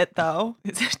see it, though.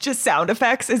 Is it just sound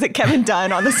effects? Is it Kevin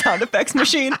Dunn on the sound effects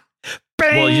machine?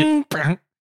 Well,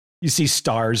 you see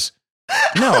stars.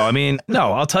 No, I mean,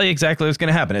 no, I'll tell you exactly what's going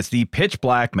to happen. It's the pitch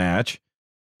black match,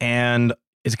 and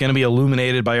it's going to be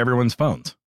illuminated by everyone's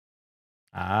phones.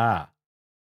 Ah.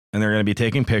 And they're going to be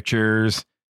taking pictures.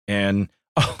 And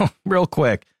real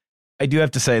quick, I do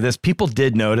have to say this. People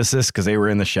did notice this because they were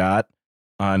in the shot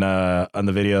on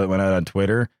the video that went out on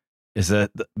Twitter. Is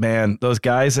that, man, those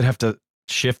guys that have to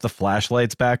shift the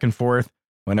flashlights back and forth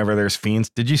whenever there's fiends.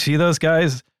 Did you see those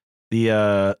guys? The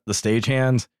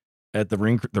stagehands at the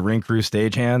ring crew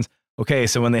stagehands. Okay,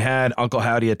 so when they had Uncle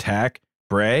Howdy attack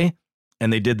Bray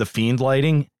and they did the fiend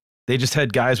lighting, they just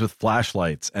had guys with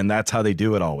flashlights, and that's how they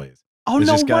do it always. Oh, There's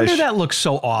no this guy wonder that looks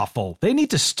so awful. They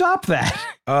need to stop that.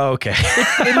 Oh, okay.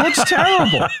 It looks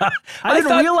terrible. I didn't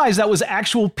thought- realize that was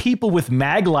actual people with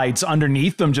mag lights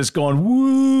underneath them just going,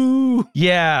 woo.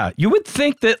 Yeah, you would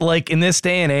think that like in this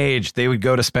day and age, they would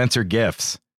go to Spencer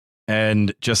Gifts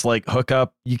and just like hook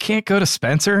up. You can't go to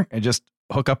Spencer and just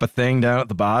hook up a thing down at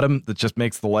the bottom that just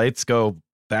makes the lights go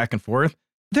back and forth.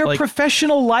 Their Like,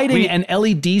 professional lighting and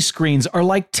LED screens are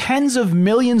like tens of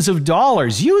millions of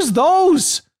dollars. Use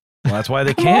those. Well, that's why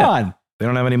they Come can't. on. They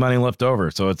don't have any money left over.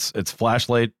 So it's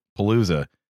flashlight palooza.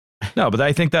 No, but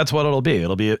I think that's what it'll be.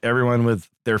 It'll be everyone with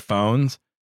their phones,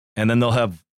 and then they'll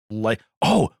have like,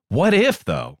 oh, what if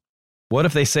though? What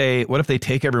if they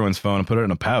take everyone's phone and put it in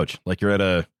a pouch? Like you're at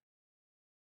a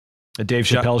Dave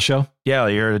Chappelle show? Yeah,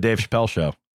 you're at a Dave Chappelle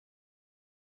show.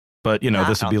 But, Nah,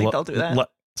 this I would be don't think they'll do that.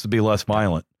 this would be less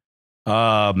violent.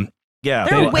 Yeah.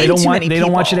 There are way too many They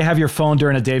don't want you people. to have your phone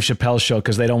during a Dave Chappelle show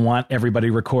because they don't want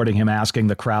everybody recording him asking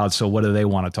the crowd. So what do they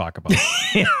want to talk about?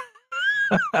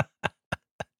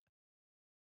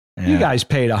 You guys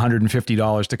paid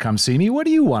 $150 to come see me. What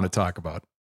do you want to talk about?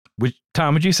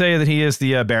 Tom, would you say that he is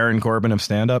the Baron Corbin of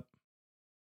stand-up?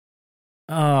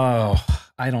 Oh,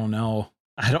 I don't know.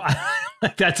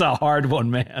 That's a hard one,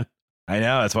 man. I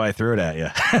know. That's why I threw it at you.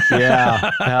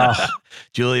 Yeah. Well,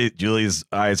 Julie's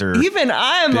eyes are Even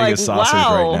I'm big like, as saucers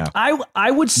wow. right now.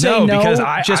 I would say no, because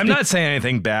just I'm be- not saying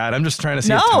anything bad. I'm just trying to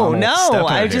see if Tom No, will step no.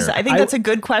 in I it here. think that's a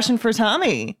good question for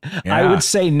Tommy. I Yeah. would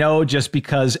say no, just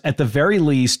because at the very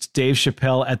least, Dave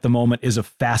Chappelle at the moment is a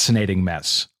fascinating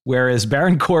mess. Whereas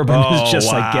Baron Corbin Oh, is just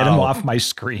like, get him wow. off my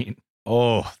screen.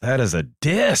 Oh, that is a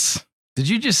diss. Did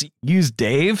you just use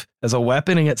Dave as a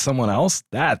weapon against someone else?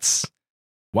 That's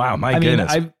wow, my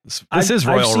goodness. This is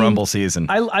Royal Rumble season.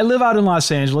 I live out in Los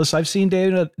Angeles. I've seen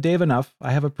Dave enough.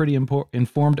 I have a pretty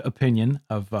informed opinion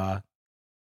of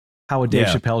how a Dave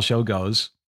Yeah. Chappelle show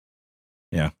goes.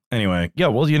 Yeah. Anyway, yeah.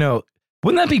 Well, wouldn't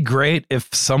that be great if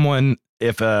someone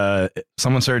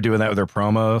started doing that with their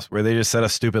promos, where they just said a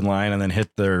stupid line and then hit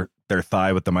their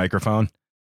thigh with the microphone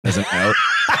as an out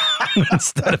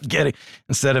instead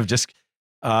of just.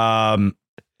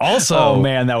 Also, Oh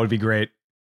man, that would be great.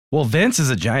 well, Vince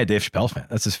is a giant Dave Chappelle fan.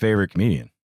 That's his favorite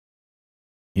comedian.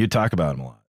 You'd talk about him a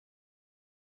lot.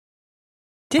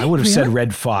 Did I he would have said really?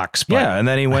 Red Fox, but Yeah, and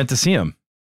then he went to see him.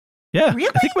 Yeah, Really?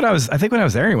 I think when I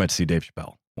was there, he went to see Dave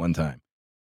Chappelle one time.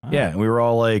 Yeah, and we were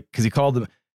all like, because he called them,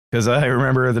 because I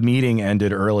remember the meeting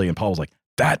ended early, and Paul was like,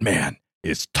 "That man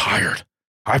is tired.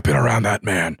 I've been around that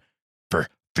man for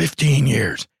 15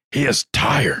 years. He is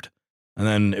tired." And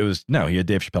then he had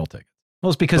Dave Chappelle tickets. Well,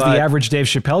 it's because But- the average Dave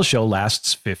Chappelle show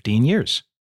lasts 15 years.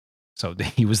 So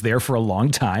he was there for a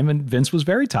long time, and Vince was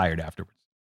very tired afterwards.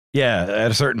 Yeah, at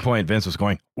a certain point, Vince was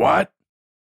going, "What?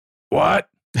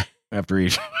 after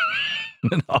each.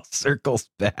 It all circles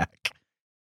back.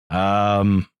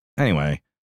 Anyway,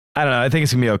 I don't know. I think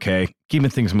it's going to be okay. Keeping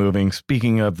things moving.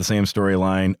 Speaking of the same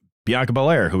storyline, Bianca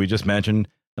Belair, who we just mentioned,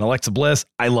 and Alexa Bliss.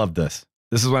 I love this.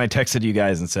 This is when I texted you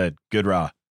guys and said, good Raw.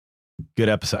 Good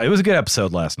episode. It was a good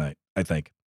episode last night, I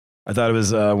think. I thought it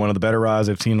was one of the better Raws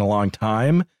I've seen in a long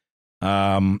time.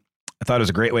 I thought it was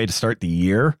a great way to start the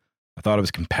year. I thought it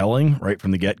was compelling right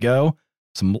from the get-go.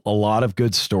 A lot of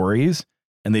good stories,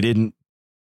 and they didn't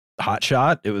hot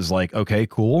shot. It was like, okay,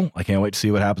 cool. I can't wait to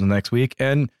see what happens next week.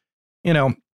 And, you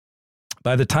know,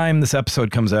 by the time this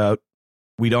episode comes out,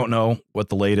 we don't know what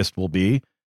the latest will be,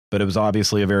 but it was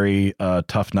obviously a very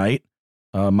tough night.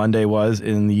 Monday was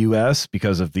in the U.S.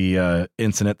 because of the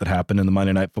incident that happened in the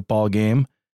Monday Night Football game.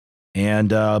 And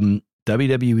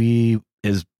WWE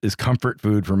is comfort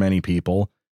food for many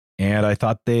people. And I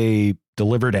thought they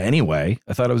delivered anyway.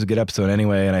 I thought it was a good episode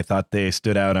anyway. And I thought they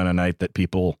stood out on a night that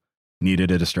people needed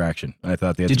a distraction. I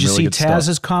thought they had Did you really see good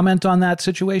Taz's stuff. comment on that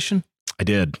situation? I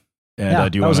did. And Yeah,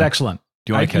 that was excellent.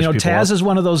 Do you want to catch people Taz up? is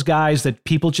one of those guys that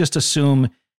people just assume,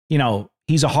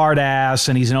 he's a hard ass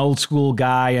and he's an old school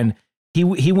guy. And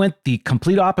he went the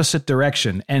complete opposite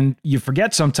direction. And you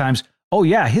forget sometimes, oh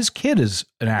yeah, his kid is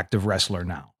an active wrestler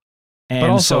now. And but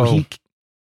also,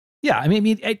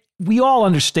 we all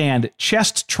understand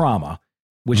chest trauma,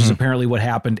 which is apparently what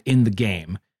happened in the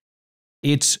game.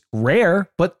 It's rare,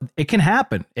 but it can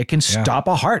happen. It can stop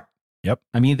a heart. Yep.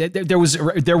 I mean, there was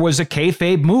a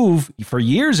kayfabe move for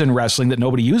years in wrestling that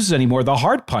nobody uses anymore, the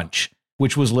heart punch,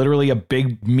 which was literally a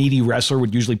big meaty wrestler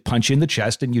would usually punch you in the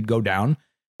chest and you'd go down.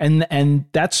 And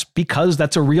that's because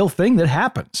that's a real thing that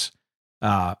happens.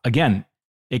 Again,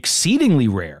 exceedingly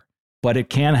rare, but it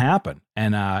can happen.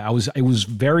 And I was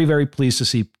very, very pleased to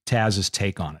see Taz's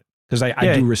take on it because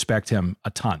I do respect him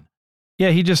a ton. Yeah,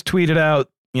 he just tweeted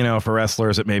out, for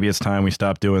wrestlers that maybe it's time we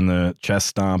stop doing the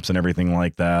chest stomps and everything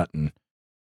like that. And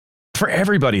for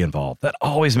everybody involved, that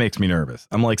always makes me nervous.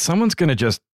 I'm like, someone's going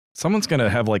to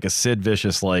have like a Sid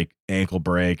Vicious, like ankle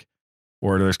break,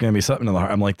 or there's going to be something in the heart.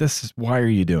 I'm like, why are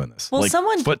you doing this? Well, like,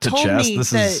 someone foot to told chest, me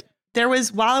that there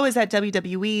was, while I was at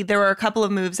WWE, there were a couple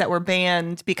of moves that were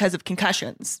banned because of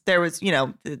concussions. There was,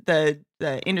 the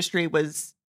industry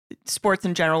was, sports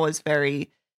in general was very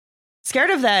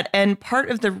scared of that. And part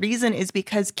of the reason is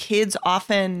because kids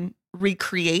often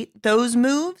recreate those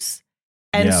moves.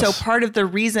 And so part of the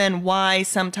reason why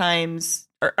sometimes,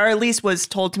 or at least was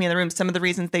told to me in the room, some of the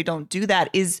reasons they don't do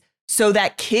that is so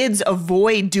that kids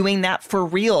avoid doing that for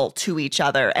real to each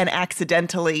other and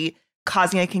accidentally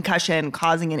causing a concussion,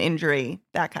 causing an injury,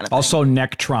 that kind of thing. Also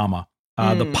neck trauma.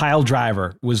 The pile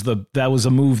driver was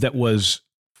a move that was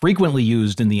frequently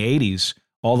used in the 80s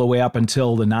all the way up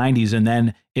until the 90s. And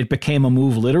then it became a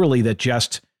move literally that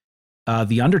just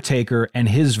The Undertaker and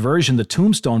his version, the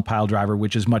Tombstone pile driver,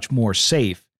 which is much more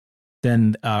safe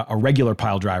than a regular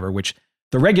pile driver, which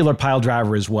the regular pile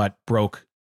driver is what broke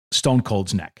Stone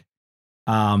Cold's neck.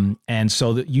 And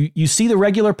so you see the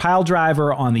regular pile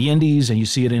driver on the indies and you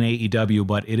see it in AEW,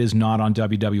 but it is not on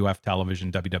WWF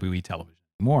television, WWE television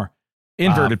anymore.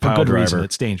 Inverted pile for good driver. reason.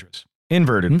 It's dangerous.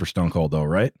 Inverted for Stone Cold though,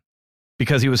 right?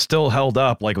 Because he was still held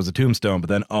up like it was a tombstone, but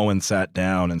then Owen sat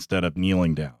down instead of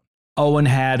kneeling down. Owen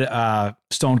had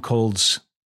Stone Cold's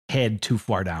head too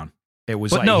far down. It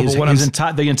was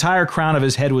the entire crown of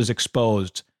his head was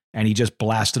exposed, and he just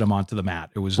blasted him onto the mat.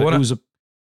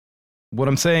 What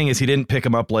I'm saying is he didn't pick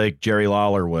him up like Jerry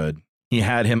Lawler would. He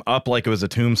had him up like it was a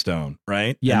tombstone,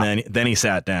 right? Yeah. And then he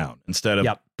sat down instead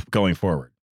of going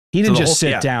forward. He didn't just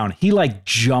sit down. He like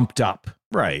jumped up.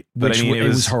 Right. But it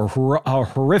was a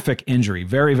horrific injury.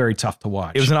 Very, very tough to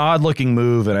watch. It was an odd looking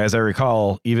move. And as I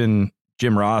recall, even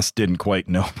Jim Ross didn't quite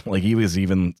know. Like he was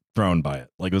even thrown by it.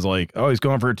 Like it was like, oh, he's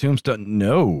going for a tombstone.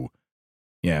 No.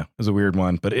 Yeah, it was a weird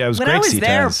one. But yeah, it was when great I was to see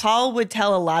there, Taz. Paul would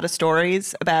tell a lot of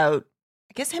stories about,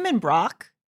 I guess, him and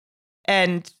Brock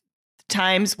and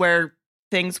times where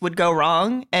things would go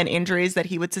wrong and injuries that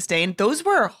he would sustain. Those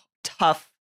were tough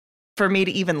for me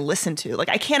to even listen to. Like,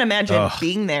 I can't imagine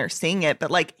being there, seeing it, but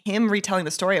like him retelling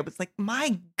the story, I was like,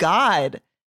 my God.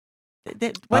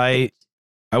 I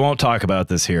won't talk about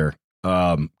this here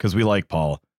because we like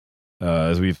Paul,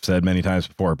 as we've said many times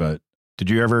before, but did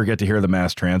you ever get to hear the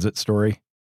mass transit story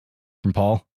from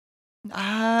Paul?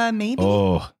 Maybe.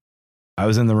 Oh, I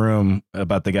was in the room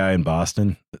about the guy in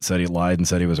Boston that said he lied and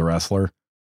said he was a wrestler.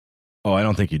 Oh, I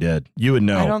don't think you did. You would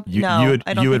know.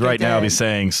 You would right now be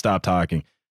saying, stop talking.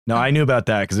 No, I knew about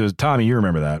that because it was Tommy. You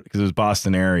remember that because it was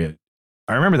Boston area.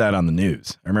 I remember that on the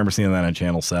news. I remember seeing that on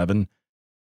Channel 7.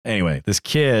 Anyway, this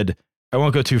kid, I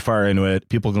won't go too far into it.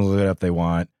 People can look it up if they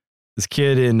want. This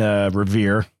kid in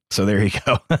Revere, So there you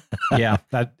go. Yeah,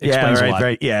 that explains a lot.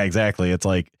 Right. Yeah, exactly. It's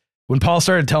like when Paul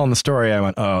started telling the story, I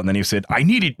went, oh, and then he said, I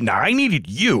needed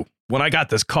you when I got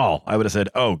this call. I would have said,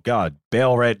 oh God,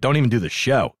 bail right. Don't even do the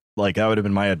show. Like that would have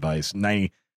been my advice.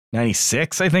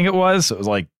 96, I think it was. So it was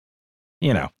like,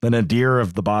 you know, the nadir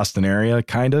of the Boston area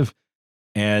kind of.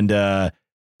 And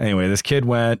anyway, this kid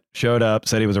showed up,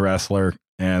 said he was a wrestler,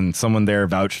 and someone there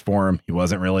vouched for him. He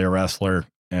wasn't really a wrestler,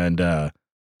 and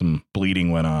some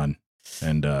bleeding went on,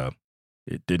 and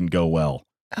it didn't go well.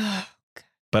 Oh,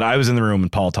 but I was in the room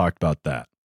and Paul talked about that,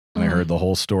 and I heard the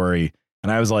whole story,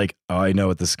 and I was like, oh, I know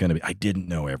what this is going to be. I didn't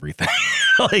know everything.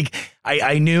 Like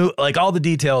I knew like all the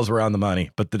details were on the money,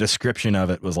 but the description of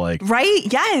it was like, right.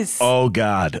 Yes. Oh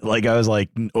God. Like I was like,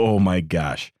 oh my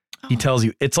gosh. He tells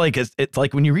you it's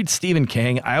like when you read Stephen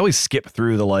King, I always skip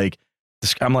through the like,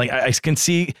 I'm like, I can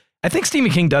see, I think Stephen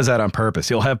King does that on purpose.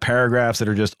 He'll have paragraphs that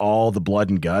are just all the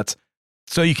blood and guts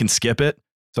so you can skip it.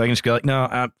 So I can just go like, no,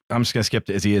 I'm just going to skip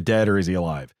it. Is he dead or is he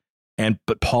alive?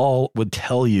 But Paul would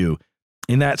tell you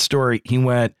in that story, he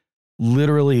went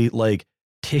literally like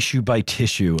tissue by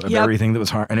tissue of everything that was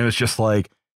harmed. And it was just like,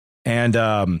 and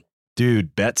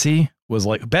dude, Betsy,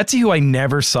 who I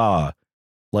never saw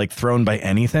like thrown by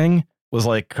anything, was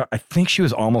like, I think she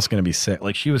was almost going to be sick.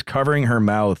 Like she was covering her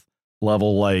mouth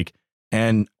level, like,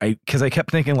 and cause I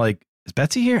kept thinking like, is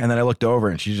Betsy here? And then I looked over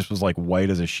and she just was like white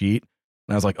as a sheet.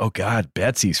 And I was like, oh God,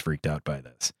 Betsy's freaked out by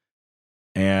this.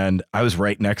 And I was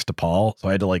right next to Paul. So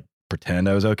I had to like pretend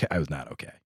I was okay. I was not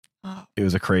okay. Oh. It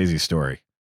was a crazy story.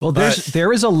 Well,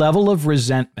 there is a level of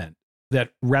resentment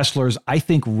that wrestlers, I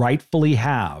think, rightfully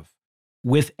have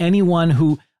with anyone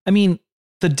who, I mean,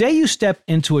 the day you step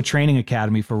into a training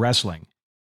academy for wrestling,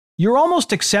 you're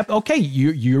almost okay,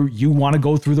 you want to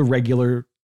go through the regular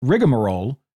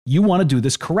rigmarole. You want to do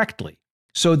this correctly.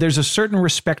 So there's a certain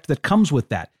respect that comes with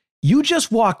that. You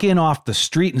just walk in off the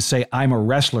street and say, I'm a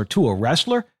wrestler to a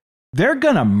wrestler, they're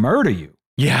going to murder you.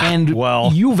 Yeah. And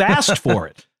well, you've asked for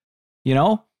it. You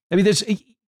know, I mean,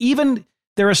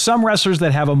 there are some wrestlers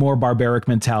that have a more barbaric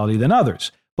mentality than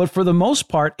others, but for the most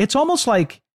part, it's almost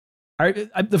like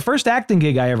the first acting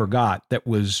gig I ever got that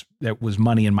was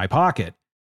money in my pocket.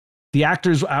 The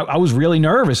actors, I was really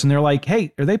nervous, and they're like,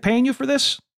 "Hey, are they paying you for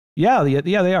this?" Yeah,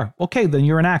 they are. Okay, then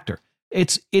you're an actor.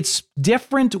 It's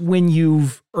different when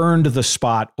you've earned the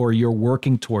spot or you're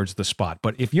working towards the spot.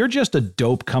 But if you're just a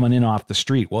dope coming in off the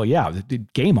street, well, yeah,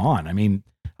 game on. I mean,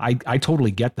 I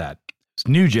totally get that. It's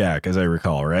New Jack, as I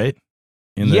recall, right?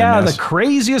 The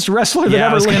craziest wresler that ever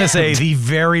lived. I was going to say the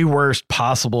very worst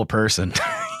possible person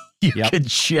you could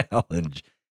challenge.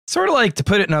 Sort of like, to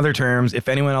put it in other terms, if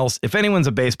anyone's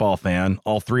a baseball fan,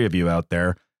 all three of you out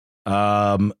there,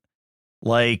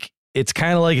 like it's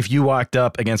kind of like if you walked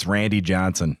up against Randy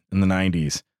Johnson in the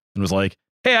 90s and was like,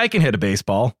 hey, I can hit a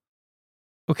baseball.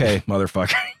 Okay,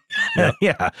 motherfucker.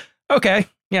 Yeah. Okay.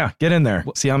 Yeah, get in there.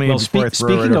 See how many before I throw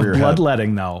it Speaking over of your head.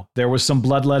 bloodletting, though, there was some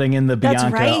bloodletting in the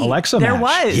Bianca-Alexa match. There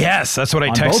was. Yes, that's what I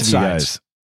texted you guys.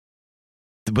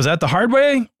 Was that the hard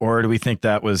way? Or do we think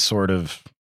that was sort of...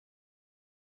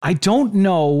 I don't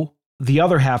know the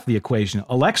other half of the equation.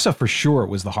 Alexa, for sure, it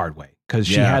was the hard way because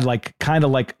she had like kind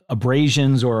of like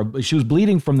abrasions or she was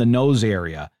bleeding from the nose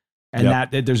area. And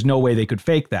that there's no way they could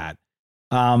fake that.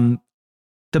 The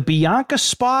Bianca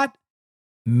spot,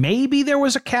 maybe there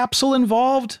was a capsule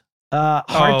involved.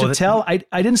 Hard to tell. I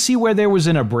didn't see where there was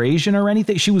an abrasion or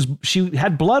anything. She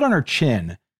had blood on her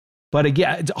chin, but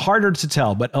again, it's harder to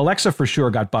tell. But Alexa for sure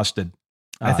got busted.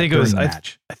 I think it was. I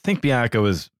think Bianca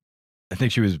was. I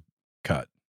think she was cut.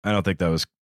 I don't think that was.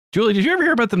 Julie, did you ever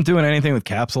hear about them doing anything with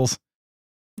capsules?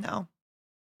 No.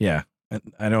 Yeah,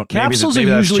 I don't. Capsules are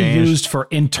usually used for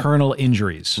internal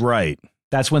injuries. Right.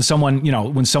 That's when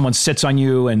someone sits on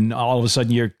you and all of a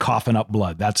sudden you're coughing up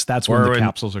blood. That's when the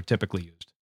capsules are typically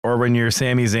used. Or when you're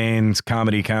Sami Zayn's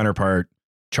comedy counterpart,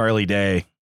 Charlie Day,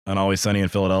 on Always Sunny in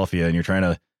Philadelphia, and you're trying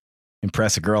to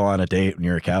impress a girl on a date when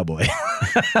you're a cowboy.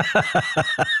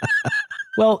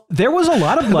 Well, there was a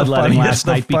lot of bloodletting last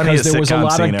night because there was a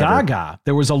lot of gaga.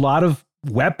 There was a lot of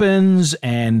weapons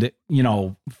and,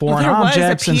 foreign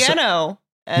objects. There was a piano.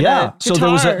 And so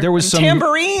there was some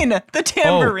tambourine. The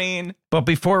tambourine. But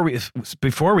before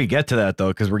we get to that though,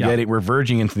 because we're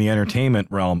verging into the entertainment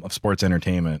realm of sports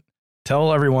entertainment.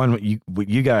 Tell everyone what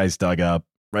you guys dug up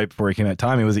right before he came out.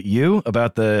 Tommy, was it you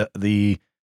about the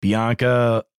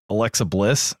Bianca Alexa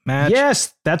Bliss match?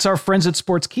 Yes, that's our friends at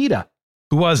Sportskeeda.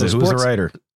 Who was it? Who was the writer?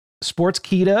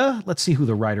 Sportskeeda. Let's see who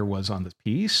the writer was on the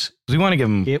piece. We want to give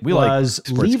him. It was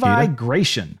Levi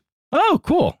Gratian. Oh,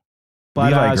 cool.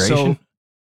 But Levi Gratian. So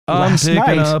I'm last picking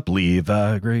night, up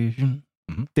Levi Gratian.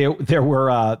 there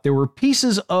were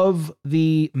pieces of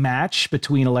the match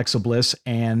between Alexa Bliss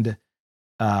and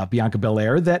Bianca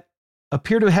Belair that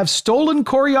appear to have stolen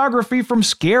choreography from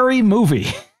Scary Movie.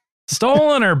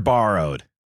 Stolen or borrowed?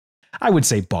 I would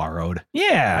say borrowed.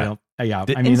 Yeah. I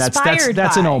mean,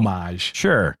 that's an homage.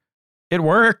 Sure. It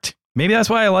worked. Maybe that's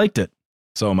why I liked it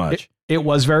so much. It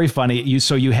was very funny.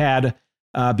 You had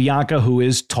Bianca, who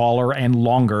is taller and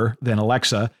longer than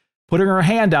Alexa, putting her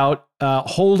hand out,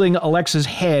 holding Alexa's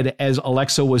head as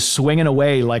Alexa was swinging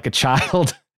away like a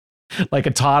child, like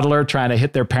a toddler trying to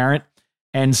hit their parent.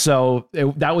 And so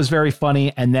that was very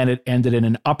funny. And then it ended in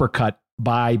an uppercut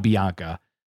by Bianca.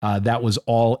 That was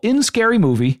all in Scary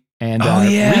Movie and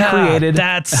recreated.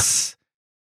 That's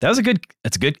a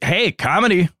good. Hey,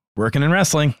 comedy working in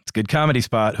wrestling. It's a good comedy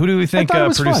spot. Who do we think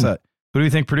produced that? Who do we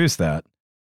think produced that?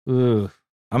 I'm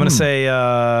going to say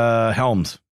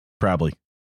Helms, probably.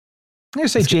 I'm going to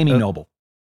say Jamie Noble.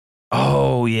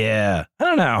 Oh, yeah. I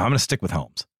don't know. I'm going to stick with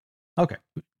Helms. Okay.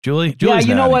 Julie's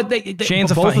you know what?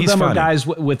 Shane's both of them funny. are guys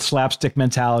with slapstick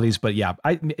mentalities, but yeah,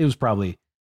 it was probably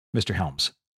Mr.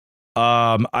 Helms.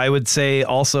 I would say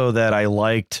also that I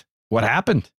liked what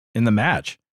happened in the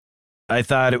match. I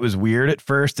thought it was weird at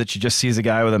first that she just sees a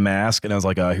guy with a mask, and I was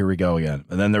like, oh, here we go again.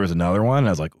 And then there was another one, and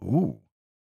I was like, ooh.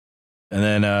 And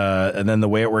then the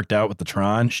way it worked out with the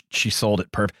Tron, she sold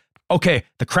it perfect. Okay,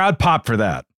 the crowd popped for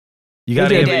that. You got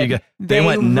to. They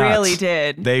went nuts. Really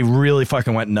did. They really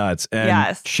fucking went nuts. And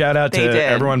yes, shout out to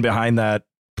everyone behind that,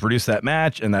 produced that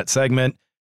match and that segment,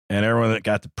 and everyone that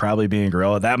got to probably being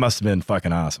Gorilla. That must have been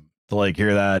fucking awesome to like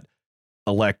hear that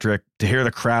electric, to hear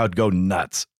the crowd go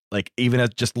nuts. Like even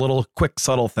at just little quick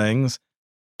subtle things.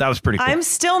 That was pretty cool. I'm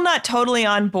still not totally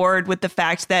on board with the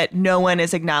fact that no one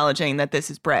is acknowledging that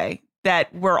this is Bray,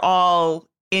 that we're all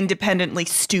independently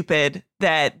stupid,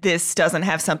 that this doesn't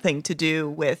have something to do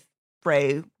with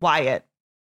Bray Wyatt.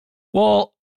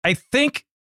 Well, I think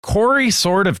Corey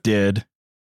sort of did,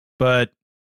 but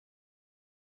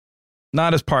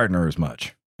not his partner as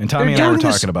much. And Tommy and I were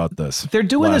talking about this. They're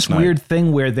doing this weird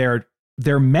thing where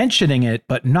they're mentioning it,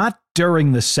 but not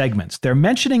during the segments. They're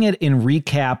mentioning it in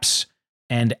recaps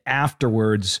and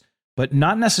afterwards, but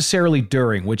not necessarily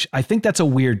during, which I think that's a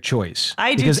weird choice.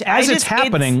 Because as it's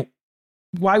happening,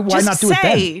 why not do it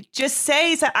then? Just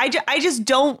say, I just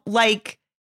don't like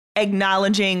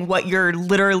acknowledging what you're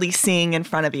literally seeing in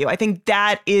front of you. I think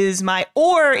that is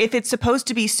or if it's supposed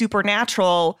to be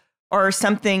supernatural or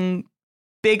something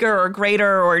bigger or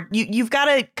greater, or you've got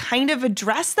to kind of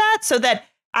address that so that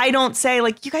I don't say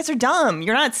like, you guys are dumb.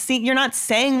 You're not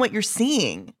saying what you're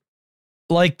seeing.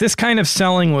 Like this kind of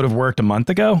selling would have worked a month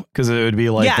ago because it would be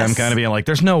like them kind of being like,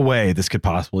 there's no way this could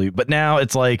possibly. But now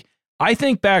it's like, I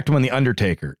think back to when The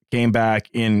Undertaker came back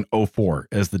in 2004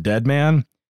 as the dead man.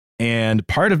 And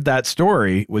part of that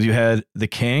story was you had the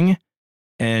King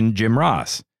and Jim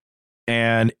Ross.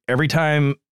 And every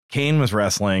time Kane was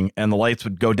wrestling and the lights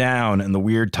would go down and the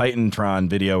weird Titantron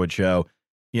video would show,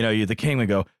 the King would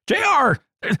go, JR,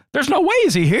 there's no way,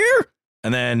 is he here?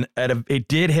 And then it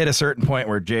did hit a certain point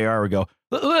where JR would go,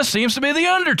 this seems to be The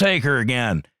Undertaker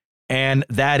again. And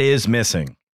that is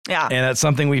missing. Yeah. And that's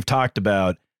something we've talked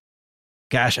about.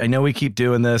 Gosh, I know we keep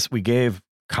doing this. We gave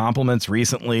compliments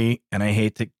recently, and I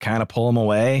hate to kind of pull them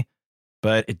away,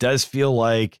 but it does feel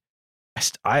like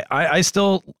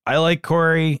I like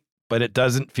Corey, but it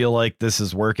doesn't feel like this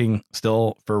is working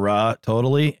still for Raw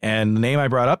totally. And the name I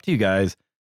brought up to you guys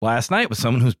last night was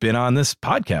someone who's been on this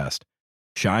podcast,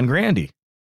 Sean Grandy,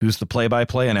 who's the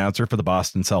play-by-play announcer for the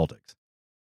Boston Celtics.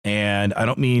 And I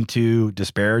don't mean to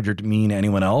disparage or demean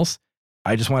anyone else.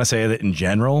 I just want to say that in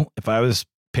general, if I was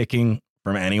picking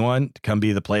from anyone to come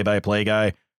be the play-by-play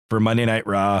guy for Monday Night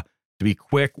Raw, to be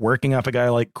quick working up a guy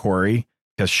like Corey,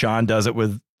 because Sean does it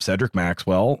with Cedric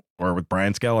Maxwell or with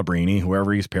Brian Scalabrine,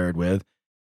 whoever he's paired with,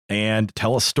 and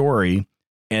tell a story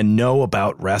and know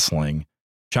about wrestling,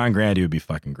 Sean Grandy would be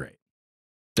fucking great.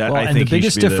 And the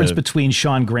biggest difference between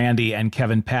Sean Grandy and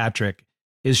Kevin Patrick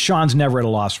is Sean's never at a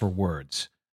loss for words.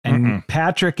 And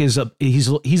Patrick he's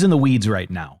in the weeds right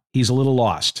now. He's a little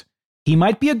lost. He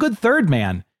might be a good third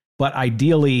man, but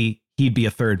ideally he'd be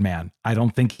a third man. I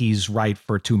don't think he's right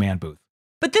for a two-man booth.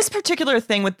 But this particular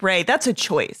thing with Bray, that's a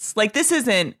choice. Like, this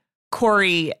isn't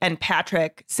Corey and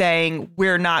Patrick saying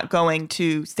we're not going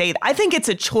to say that. I think it's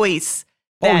a choice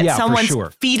that someone's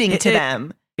feeding to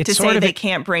them to say they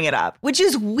can't bring it up, which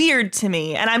is weird to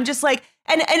me. And I'm just like,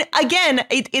 and again,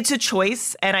 it's a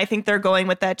choice. And I think they're going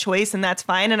with that choice, and that's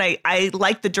fine. And I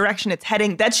like the direction it's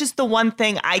heading. That's just the one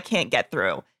thing I can't get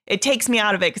through. It takes me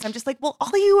out of it because I'm just like, well, all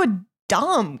of you are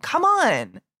dumb. Come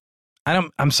on.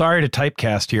 I'm sorry to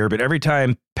typecast here, but every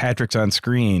time Patrick's on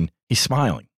screen, he's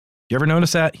smiling. You ever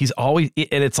notice that? He's always,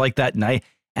 and it's like that night.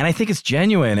 And I think it's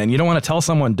genuine. And you don't want to tell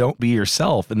someone, don't be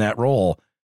yourself in that role.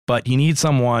 But you need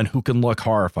someone who can look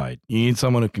horrified. You need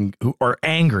someone or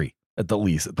angry at the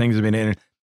least. That things have been in.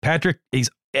 Patrick,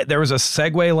 there was a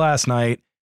segue last night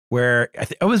where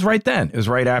it was right then. It was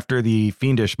right after the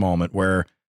Fiendish moment where,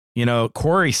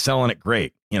 Corey's selling it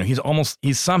great.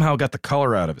 He's somehow got the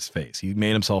color out of his face. He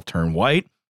made himself turn white.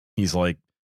 He's like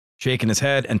shaking his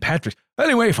head. And Patrick's,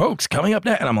 anyway, folks, coming up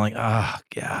next. And I'm like, oh,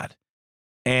 God.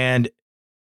 And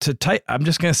I'm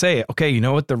just going to say, okay, you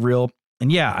know what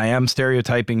and yeah, I am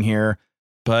stereotyping here,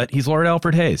 but he's Lord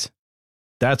Alfred Hayes.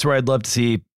 That's where I'd love to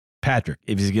see Patrick,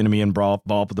 if he's going to be involved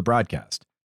with the broadcast,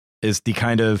 is the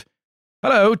kind of,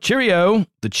 hello, cheerio,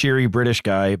 the cheery British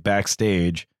guy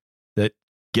backstage that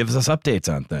gives us updates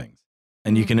on things.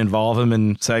 And you can involve him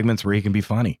in segments where he can be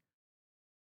funny.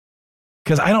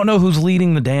 Because I don't know who's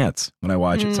leading the dance when I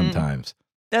watch it sometimes.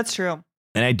 That's true.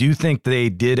 And I do think they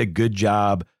did a good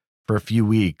job for a few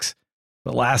weeks.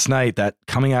 But last night, that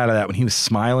coming out of that, when he was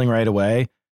smiling right away,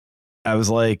 I was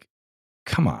like,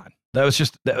 come on. That was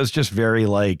just very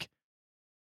like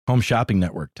Home Shopping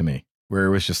Network to me, where it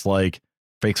was just like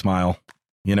fake smile.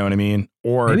 You know what I mean?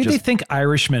 Or maybe they think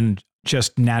Irishmen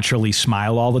just naturally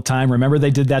smile all the time. Remember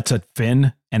they did that to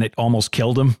Finn and it almost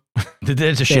killed him? They did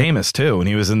it to Sheamus too, when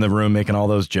he was in the room making all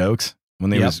those jokes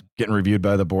when they was getting reviewed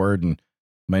by the board. And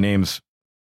my name's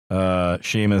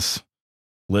Sheamus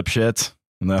Lipshits.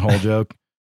 And that whole joke.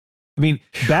 I mean,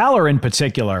 Balor in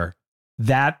particular,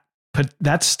 that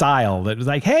style that was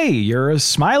like, hey, you're a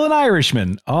smiling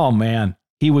Irishman. Oh man,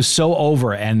 he was so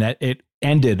over, and that it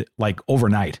ended like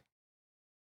overnight.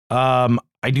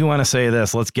 I do want to say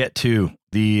this. Let's get to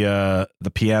the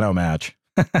piano match.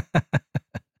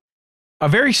 A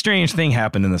very strange thing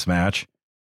happened in this match.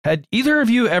 Had either of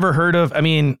you ever heard of? I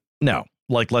mean, no.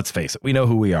 Like, let's face it, we know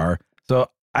who we are. So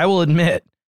I will admit,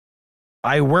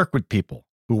 I work with people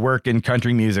who work in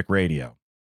country music radio.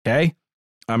 Okay.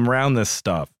 I'm around this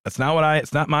stuff. It's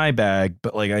not my bag,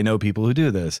 but like, I know people who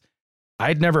do this.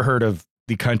 I'd never heard of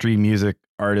the country music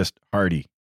artist Howdy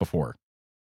before.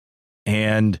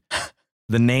 And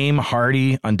the name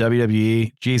Howdy on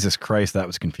WWE, Jesus Christ, that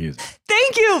was confusing.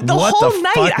 Thank you. The whole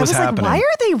night I was like, why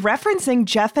are they referencing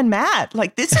Jeff and Matt?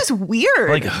 Like, this is weird.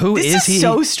 Like, who is he?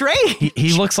 So strange.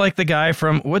 He looks like the guy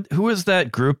from who was that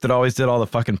group that always did all the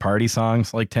fucking party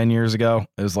songs like 10 years ago?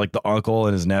 It was like the uncle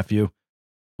and his nephew.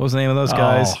 What was the name of those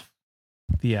guys?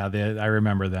 Yeah, I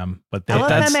remember them. But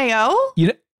LMFAO?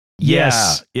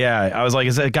 Yes. Yeah. I was like,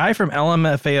 is that a guy from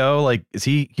LMFAO? Like, is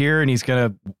he here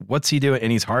and what's he doing? And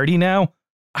he's Howdy now?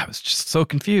 I was just so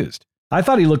confused. I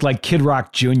thought he looked like Kid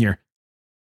Rock Jr.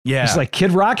 Yeah. It's like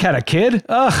Kid Rock had a kid?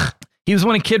 Ugh. He was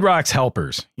one of Kid Rock's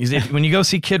helpers. When you go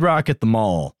see Kid Rock at the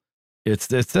mall, it's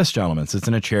this gentleman sits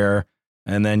in a chair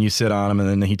and then you sit on him and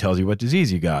then he tells you what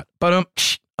disease you got. But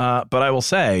I will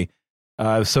say,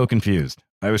 I was so confused.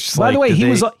 I was just By the way,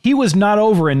 he was not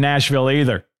over in Nashville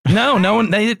either. No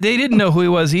one, they didn't know who he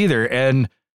was either. And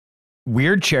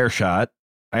weird chair shot.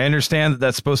 I understand that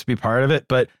that's supposed to be part of it,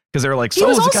 but because they're like, he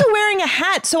was also wearing a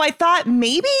hat. So I thought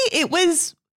maybe it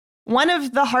was one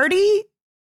of the Hardy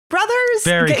brothers.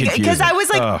 Very confusing. Because I was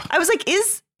like,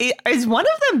 is one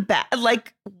of them bad?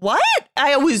 Like, what?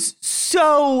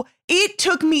 It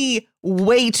took me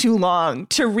way too long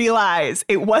to realize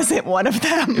it wasn't one of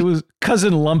them. It was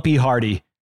cousin Lumpy Hardy.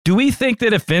 Do we think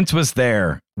that if Vince was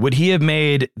there, would he have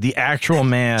made the actual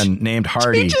man named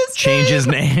Hardy change his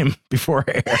name before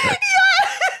air? Yes!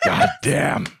 God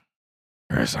damn.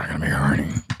 It's not going to be Hardy.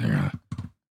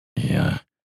 Yeah.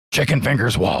 Chicken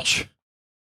Fingers Walsh.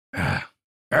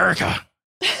 Erica.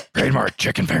 Trademark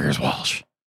Chicken Fingers Walsh.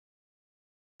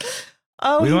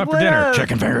 Oh, we went for dinner.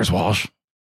 Chicken Fingers Walsh.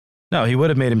 No, he would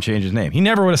have made him change his name. He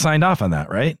never would have signed off on that,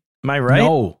 right? Am I right?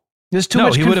 No. There's too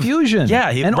much confusion.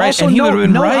 Also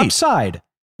no upside.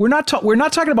 We're not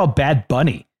talking about Bad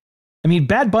Bunny. I mean,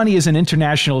 Bad Bunny is an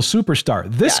international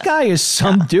superstar. This guy is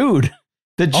some dude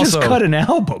that just cut an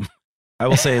album. I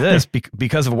will say this,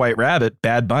 because of White Rabbit,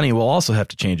 Bad Bunny will also have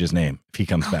to change his name if he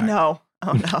comes back. No.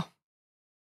 Oh, no.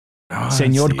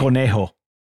 Señor Conejo.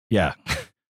 Yeah.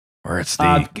 Or it's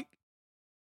the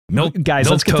guys,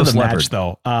 let's get to the match,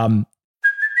 though.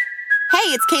 Hey,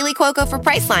 it's Kaylee Cuoco for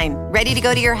Priceline. Ready to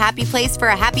go to your happy place for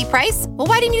a happy price? Well,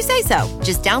 why didn't you say so?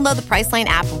 Just download the Priceline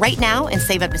app right now and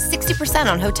save up to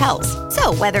 60% on hotels.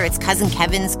 So whether it's Cousin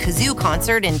Kevin's Kazoo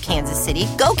Concert in Kansas City,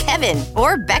 go Kevin,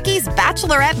 or Becky's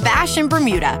Bachelorette Bash in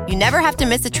Bermuda, you never have to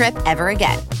miss a trip ever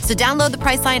again. So download the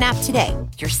Priceline app today.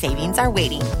 Your savings are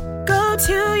waiting. Go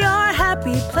to your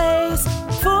happy place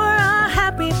for a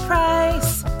happy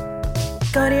price.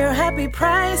 Go to your happy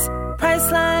price,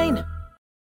 Priceline.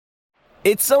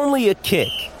 It's only a kick.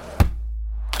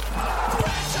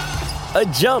 A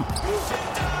jump.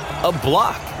 A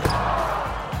block.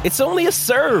 It's only a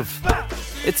serve.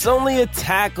 It's only a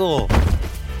tackle.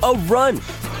 A run.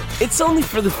 It's only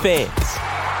for the fans.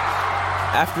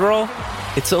 After all,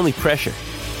 it's only pressure.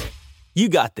 You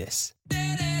got this.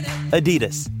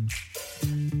 Adidas.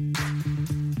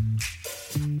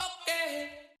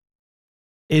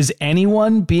 Is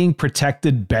anyone being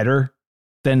protected better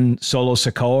than Solo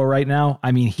Sikoa right now?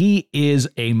 I mean, he is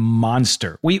a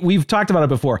monster. We've talked about it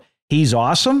before. He's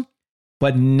awesome,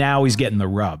 but now he's getting the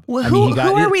rub. Well, who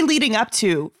are we leading up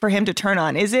to for him to turn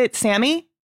on? Is it Sammy?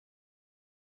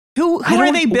 Who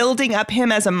are they building up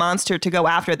him as a monster to go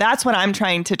after? That's what I'm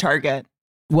trying to target.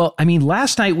 Well, I mean,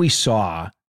 last night we saw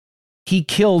he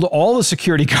killed all the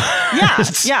security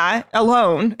guards. Yeah,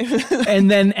 alone. and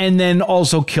then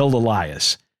also killed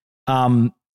Elias.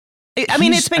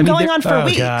 It's been going on for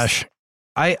weeks. Gosh.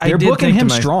 They're booking him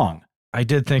strong. I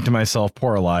did think to myself,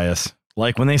 poor Elias.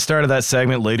 Like when they started that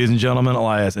segment, ladies and gentlemen,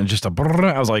 Elias, and just I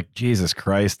was like, Jesus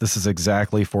Christ, this is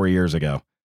exactly 4 years ago.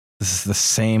 This is the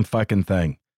same fucking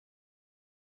thing.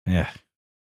 Yeah.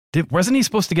 Wasn't he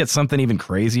supposed to get something even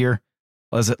crazier?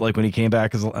 Was it like when he came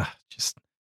back as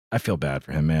I feel bad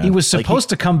for him, man. He was supposed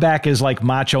to come back as like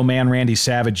Macho Man Randy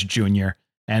Savage Jr.,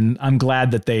 and I'm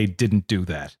glad that they didn't do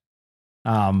that.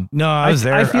 No, I was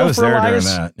there. I was there during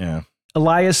that. Yeah.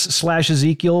 Elias /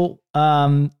 Ezekiel.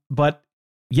 But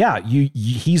yeah,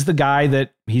 he's the guy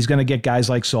that he's going to get guys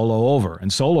like Solo over.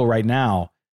 And Solo right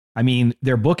now, I mean,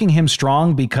 they're booking him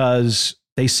strong because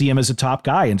they see him as a top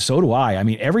guy. And so do I. I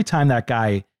mean, every time that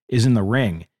guy is in the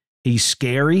ring, he's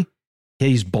scary.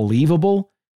 He's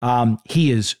believable.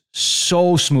 He is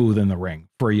so smooth in the ring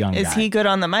for a young guy. Is he good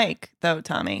on the mic though,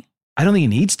 Tommy? I don't think he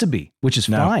needs to be, which is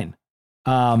fine.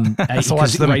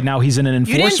 Right now he's in an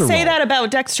enforcer role. You didn't say role. that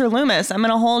about Dexter Lumis. I'm going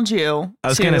to hold you. I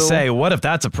was going to say, what if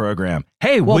that's a program?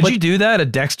 Hey, would you do that? A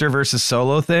Dexter versus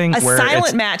Solo thing? A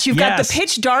silent match. You've got the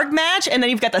pitch dark match, and then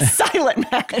you've got the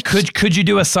silent match. Could you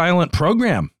do a silent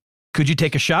program? Could you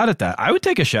take a shot at that? I would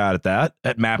take a shot at that,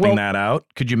 at mapping that out.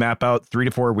 Could you map out 3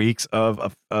 to 4 weeks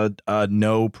of a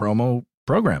no promo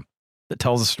program that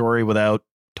tells a story without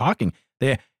talking?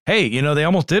 They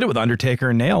almost did it with Undertaker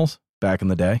and Nails back in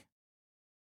the day.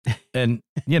 And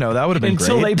that would have been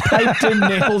until great. They piped in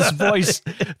Nails' voice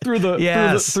through the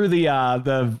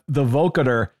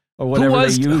vocoder or whatever they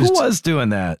used. Who was doing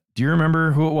that? Do you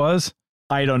remember who it was?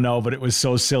 I don't know, but it was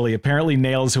so silly. Apparently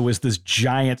Nails, who was this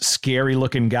giant, scary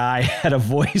looking guy, had a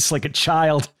voice like a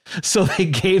child. So they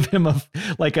gave him a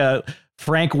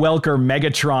Frank Welker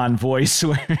Megatron voice.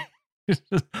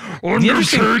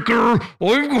 Undertaker.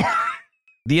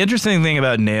 The interesting thing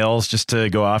about Nails, just to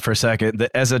go off for a second, that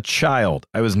as a child,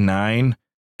 I was 9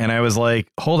 and I was like,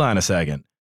 hold on a second.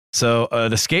 So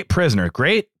an escaped prisoner,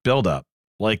 great buildup.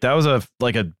 Like that was a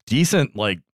decent,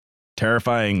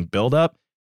 terrifying buildup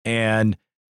and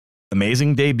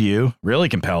amazing debut, really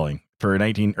compelling for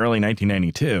early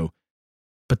 1992.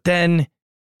 But then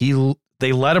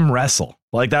they let him wrestle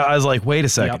like that. I was like, wait a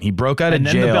second. Yep. He broke out of jail.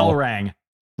 And then the bell rang.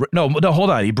 No, hold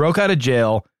on. He broke out of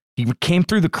jail. He came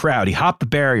through the crowd. He hopped the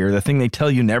barrier, the thing they tell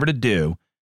you never to do.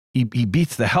 He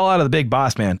beats the hell out of the big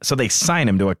boss man. So they sign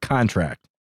him to a contract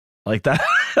like that.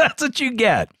 That's what you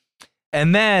get.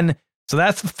 And then, so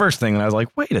that's the first thing. And I was like,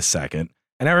 wait a second.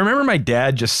 And I remember my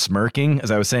dad just smirking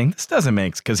as I was saying, this doesn't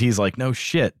make sense. Cause he's like, no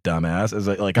shit, dumbass. As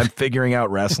like I'm figuring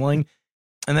out wrestling.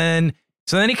 And then,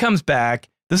 so then he comes back.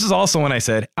 This is also when I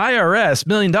said, IRS, $1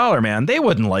 Million Man, they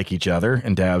wouldn't like each other.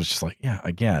 And Dad was just like, yeah,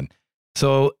 again.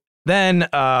 So then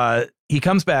he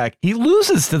comes back. He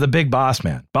loses to the big boss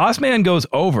man. Boss man goes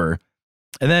over.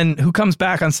 And then who comes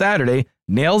back on Saturday?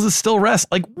 Nails is still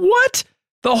wrestling. Like, what?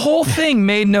 The whole thing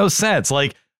made no sense.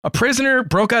 Like, a prisoner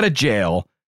broke out of jail.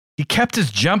 He kept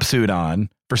his jumpsuit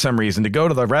on for some reason to go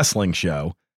to the wrestling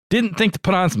show. Didn't think to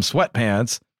put on some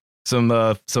sweatpants. Some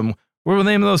what were the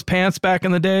name of those pants back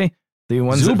in the day? The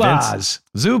ones Zubaz.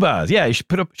 Zubaz. Yeah, you should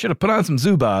have put on some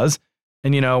Zubaz.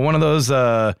 And one of those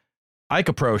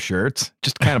Ica Pro shirts,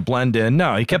 just kind of blend in.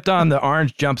 No, he kept on the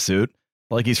orange jumpsuit,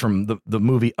 like he's from the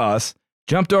movie Us,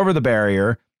 jumped over the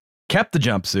barrier, kept the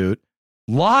jumpsuit,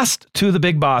 lost to the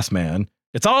big boss man.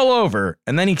 It's all over.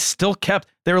 And then he still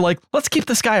they were like, let's keep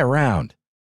this guy around.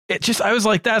 I was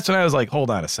like, that's when I was like, hold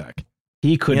on a sec.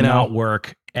 He could not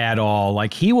work at all.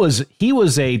 Like he was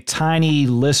a tiny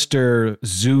Lister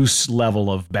Zeus level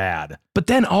of bad. But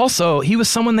then also he was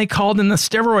someone they called in the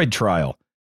steroid trial.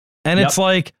 And it's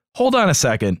like, hold on a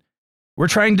second. We're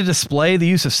trying to display the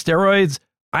use of steroids.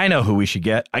 I know who we should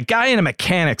get. A guy in a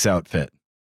mechanic's outfit.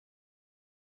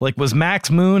 Like, was Max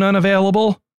Moon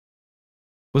unavailable?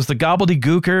 Was the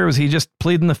gobbledygooker, was he just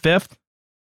pleading the fifth?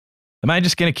 Am I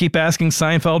just going to keep asking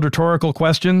Seinfeld rhetorical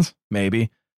questions? Maybe.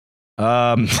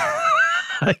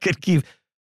 I could keep.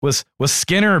 Was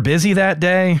Skinner busy that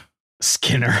day?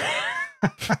 Skinner.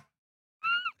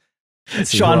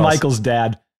 Shawn Michaels'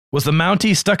 dad. Was the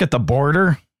Mountie stuck at the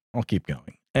border? I'll keep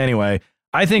going. Anyway,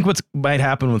 I think what might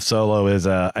happen with Solo is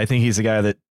I think he's the guy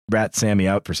that rats Sammy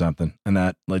out for something. And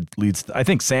that leads I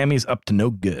think Sammy's up to no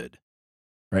good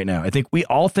right now. I think we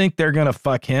all think they're going to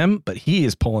fuck him, but he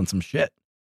is pulling some shit.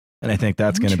 And I think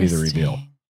that's going to be the reveal.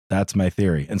 That's my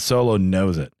theory. And Solo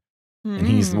knows it. And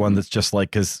he's the one that's just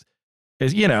like, because,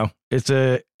 you know, he's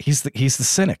the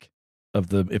cynic of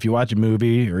the, if you watch a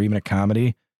movie or even a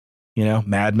comedy, you know,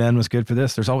 Mad Men was good for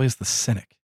this. There's always the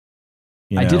cynic.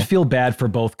 You know? I did feel bad for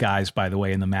both guys, by the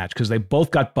way, in the match, because they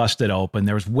both got busted open.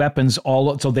 There was weapons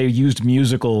so they used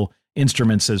musical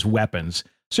instruments as weapons.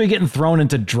 So you're getting thrown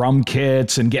into drum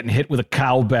kits and getting hit with a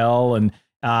cowbell. And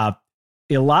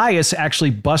Elias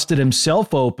actually busted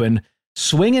himself open,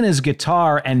 swinging his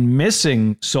guitar and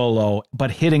missing Solo,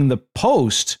 but hitting the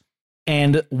post.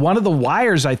 And one of the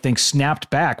wires, I think, snapped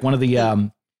back. One of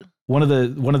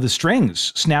the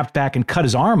strings snapped back and cut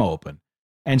his arm open.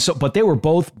 And so, but they were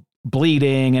both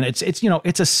bleeding, and it's you know,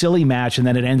 it's a silly match. And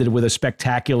then it ended with a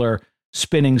spectacular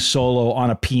spinning solo on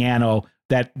a piano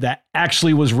that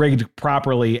actually was rigged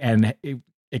properly and it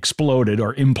exploded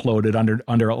or imploded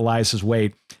under Elias's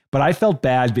weight. But I felt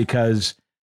bad because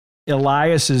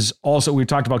Elias is also, we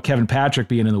talked about Kevin Patrick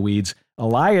being in the weeds.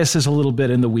 Elias is a little bit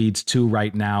in the weeds too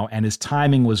right now, and his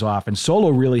timing was off, and Solo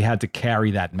really had to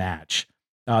carry that match.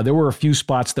 There were a few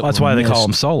spots that that's were why missed. They call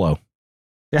him Solo.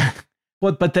 Yeah.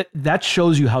 But that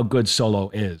shows you how good Solo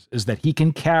is that he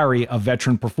can carry a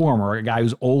veteran performer, a guy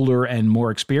who's older and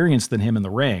more experienced than him in the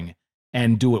ring,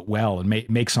 and do it well and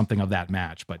make something of that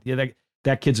match. But yeah,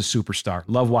 that kid's a superstar.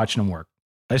 Love watching him work.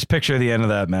 I just picture the end of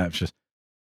that match. Just,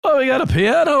 oh, we got a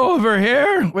piano over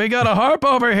here. We got a harp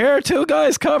over here. Two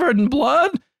guys covered in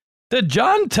blood. Did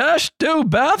John Tesh do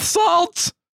bath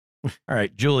salts? All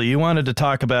right, Julie, you wanted to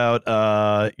talk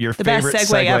about your favorite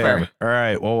best segue ever. All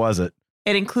right, what was it?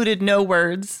 It included no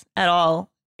words at all.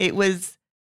 It was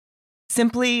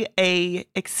simply a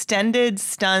extended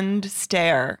stunned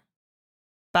stare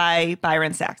by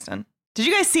Byron Saxton. Did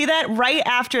you guys see that right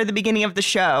after the beginning of the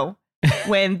show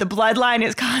when the bloodline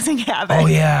is causing havoc? Oh,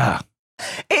 yeah.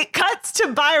 It cuts to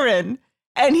Byron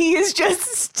and he is just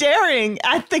staring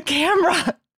at the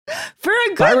camera for a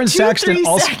good Byron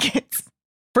 2-3 seconds.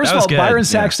 First of all, Byron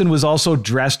Saxton was also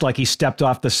dressed like he stepped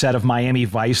off the set of Miami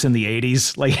Vice in the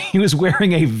 80s. Like he was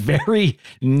wearing a very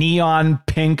neon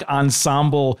pink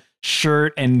ensemble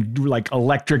shirt and like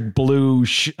electric blue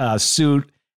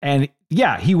suit. And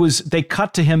yeah, they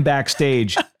cut to him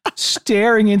backstage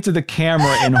staring into the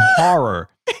camera in horror.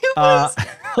 It was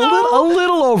a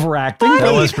little overacting. Funny.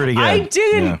 That was pretty good. I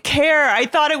didn't care. I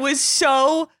thought it was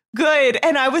so good.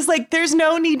 And I was like, there's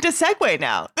no need to segue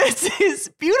now. This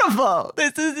is beautiful.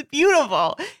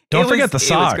 Don't forget the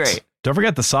socks. It was great. Don't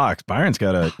forget the socks. Byron's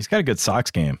got a good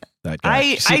socks game. That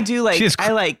guy.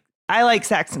 I like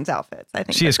Saxton's outfits. I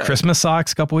think she has Christmas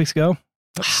socks a couple weeks ago.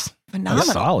 Phenomenal.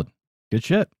 That's solid. Good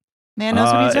shit. Man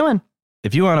knows what he's doing.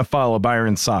 If you want to follow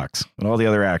Byron Socks and all the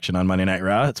other action on Monday Night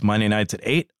Raw, it's Monday nights at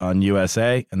 8 on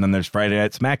USA. And then there's Friday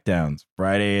Night SmackDowns.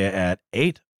 Friday at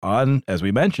 8 on, as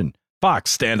we mentioned, Fox.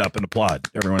 Stand up and applaud.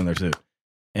 Everyone in their suit.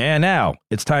 And now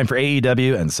it's time for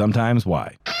AEW and Sometimes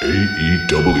Why.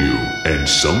 AEW and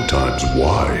Sometimes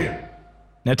Why.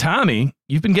 Now, Tommy,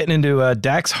 you've been getting into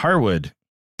Dax Harwood.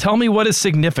 Tell me what is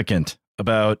significant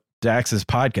about Dax's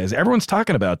podcast. Everyone's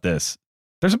talking about this.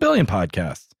 There's a billion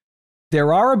podcasts.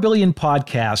 There are a billion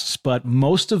podcasts, but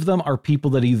most of them are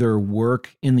people that either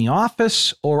work in the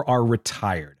office or are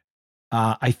retired.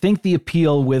 I think the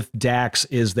appeal with Dax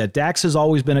is that Dax has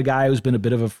always been a guy who's been a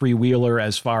bit of a freewheeler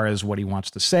as far as what he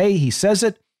wants to say. He says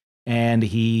it, and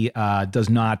he does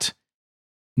not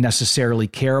necessarily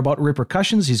care about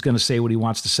repercussions. He's going to say what he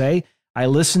wants to say. I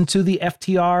listened to the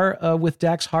FTR with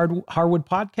Dax Harwood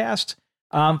podcast.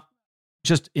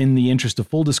 Just in the interest of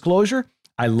full disclosure,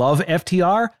 I love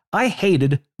FTR. I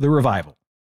hated the Revival.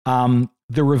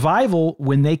 The Revival,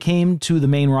 when they came to the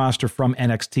main roster from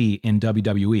NXT in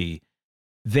WWE,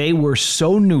 they were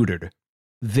so neutered.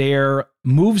 Their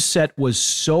moveset was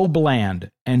so bland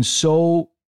and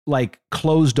so like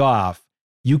closed off.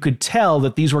 You could tell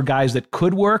that these were guys that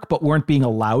could work but weren't being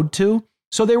allowed to.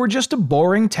 So they were just a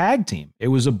boring tag team. It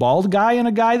was a bald guy and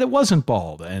a guy that wasn't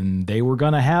bald. And they were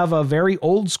going to have a very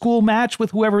old school match with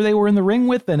whoever they were in the ring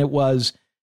with. And it was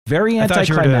very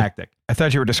anticlimactic. I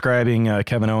thought you were describing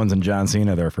Kevin Owens and John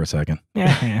Cena there for a second.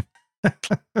 Had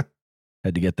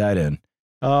to get that in.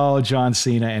 Oh, John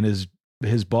Cena and his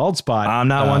bald spot. I'm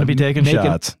not one to be taking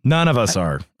shots. None of us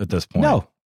are at this point.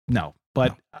 No.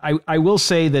 But I will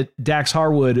say that Dax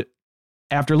Harwood,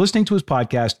 after listening to his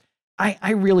podcast,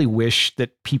 I really wish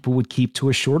that people would keep to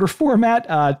a shorter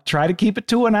format. Try to keep it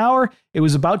to an hour. It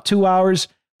was about 2 hours.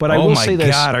 But I will say this.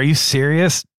 Oh my God, are you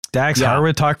serious? Dax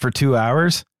Harwood talked for 2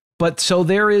 hours? But so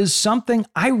there is something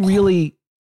I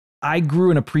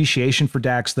grew an appreciation for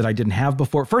Dax that I didn't have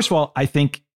before. First of all, I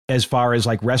think as far as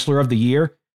like wrestler of the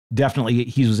year, definitely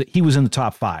he was in the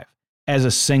top 5 as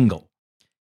a single.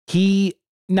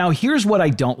 Now, here's what I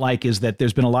don't like is that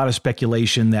there's been a lot of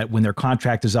speculation that when their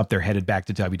contract is up, they're headed back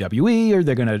to WWE or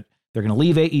they're gonna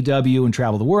leave AEW and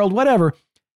travel the world, whatever.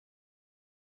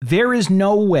 There is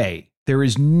no way, there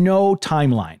is no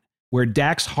timeline where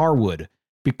Dax Harwood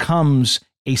becomes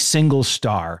a single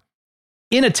star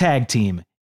in a tag team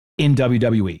in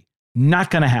WWE. Not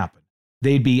going to happen.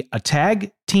 They'd be a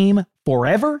tag team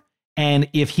forever. And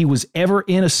if he was ever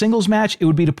in a singles match, it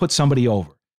would be to put somebody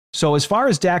over. So as far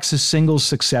as Dax's singles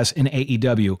success in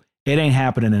AEW, it ain't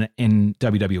happening in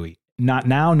WWE. Not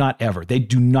now, not ever. They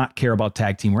do not care about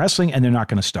tag team wrestling, and they're not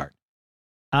going to start.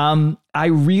 I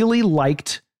really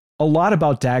liked a lot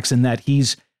about Dax in that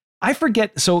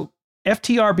so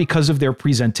FTR, because of their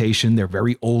presentation, they're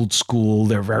very old school,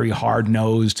 they're very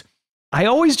hard-nosed. I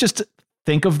always just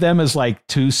think of them as like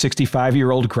two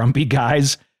 65-year-old grumpy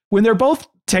guys when they're both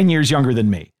 10 years younger than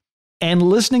me. And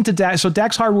listening to Dax, so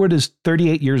Dax Harwood is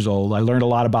 38 years old. I learned a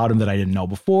lot about him that I didn't know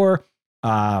before.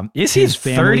 Is he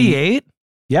 38?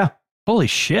 Yeah. Holy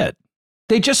shit.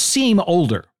 They just seem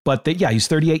older, but he's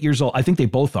 38 years old. I think they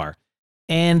both are.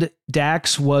 And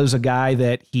Dax was a guy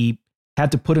that he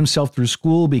had to put himself through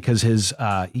school because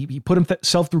he put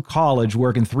himself through college,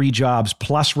 working 3 jobs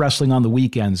plus wrestling on the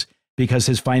weekends because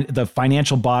the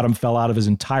financial bottom fell out of his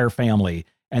entire family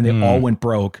and they all went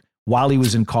broke while he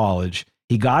was in college.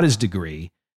 He got his degree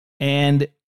and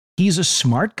he's a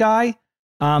smart guy.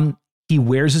 He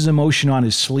wears his emotion on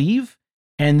his sleeve.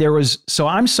 And so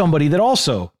I'm somebody that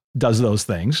also does those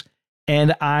things.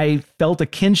 And I felt a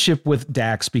kinship with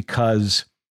Dax because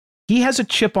he has a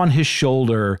chip on his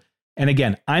shoulder. And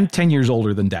again, I'm 10 years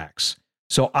older than Dax.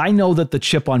 So I know that the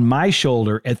chip on my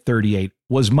shoulder at 38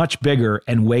 was much bigger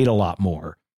and weighed a lot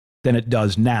more than it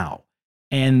does now.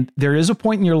 And there is a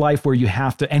point in your life where you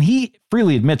have to, and he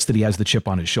freely admits that he has the chip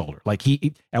on his shoulder. Like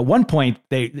at one point,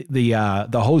 the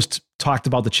host talked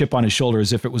about the chip on his shoulder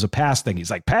as if it was a past thing.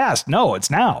 He's like, past? No, it's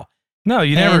now. No,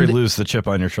 you never lose the chip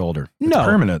on your shoulder. It's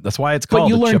permanent. That's why it's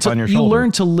called the chip on your shoulder. You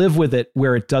learn to live with it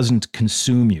where it doesn't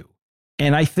consume you.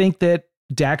 And I think that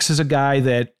Dax is a guy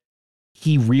that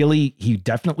he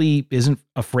definitely isn't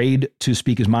afraid to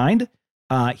speak his mind.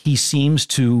 He seems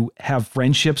to have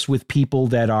friendships with people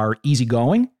that are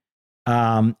easygoing,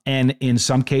 and in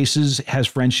some cases has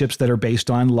friendships that are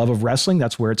based on love of wrestling.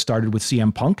 That's where it started with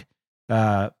CM Punk.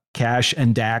 Cash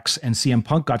and Dax and CM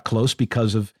Punk got close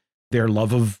because of their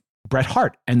love of Bret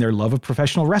Hart and their love of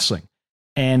professional wrestling.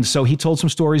 And so he told some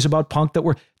stories about Punk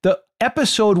the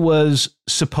episode was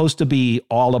supposed to be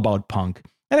all about Punk,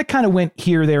 and it kind of went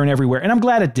here, there, and everywhere. And I'm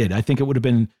glad it did. I think it would have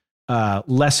been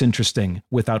less interesting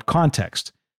without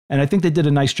context. And I think they did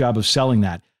a nice job of selling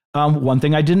that. One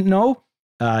thing I didn't know,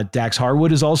 Dax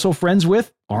Harwood is also friends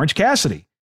with Orange Cassidy.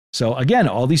 So again,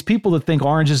 all these people that think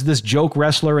Orange is this joke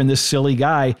wrestler and this silly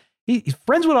guy, he's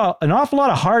friends with an awful lot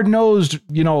of hard-nosed,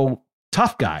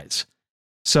 tough guys.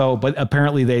 So, but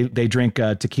apparently they drink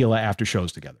tequila after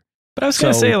shows together. But I was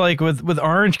going to say, like, with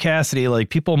Orange Cassidy, like,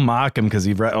 people mock him because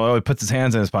he puts his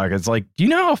hands in his pockets. Like, do you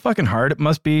know how fucking hard it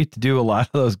must be to do a lot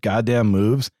of those goddamn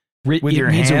moves with your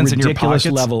hands in your pockets?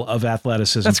 Level of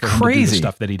athleticism. That's crazy. The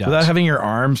stuff that he does without having your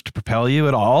arms to propel you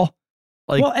at all.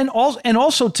 Like, well, and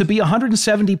also to be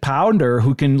 170 pounder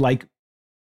who can like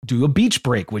do a beach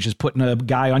break, which is putting a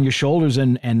guy on your shoulders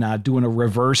and doing a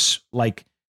reverse like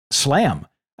slam.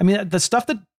 I mean, the stuff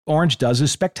that Orange does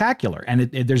is spectacular, and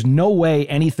there's no way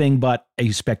anything but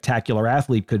a spectacular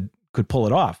athlete could pull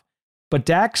it off. But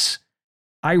Dax,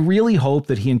 I really hope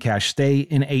that he and Cash stay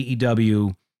in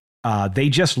AEW. They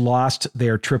just lost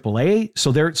their AAA,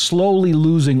 so they're slowly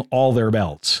losing all their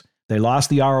belts. They lost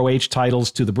the ROH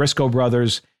titles to the Briscoe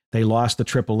brothers. They lost the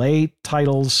AAA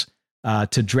titles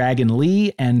to Dragon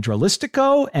Lee and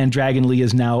Dralistico, and Dragon Lee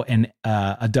is now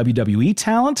a WWE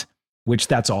talent, which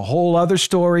that's a whole other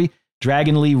story.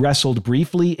 Dragon Lee wrestled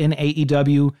briefly in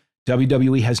AEW.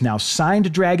 WWE has now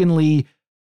signed Dragon Lee.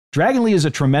 Dragon Lee is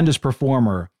a tremendous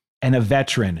performer and a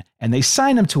veteran, and they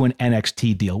signed him to an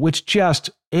NXT deal, which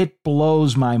it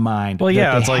blows my mind. Well,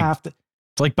 yeah, it's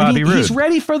like Bobby Roode. He's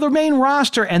ready for the main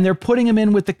roster, and they're putting him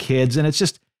in with the kids, and it's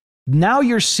just, now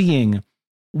you're seeing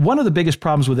one of the biggest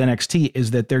problems with NXT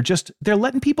is that they're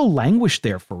letting people languish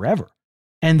there forever.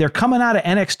 And they're coming out of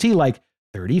NXT like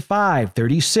 35,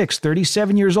 36,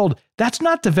 37 years old. That's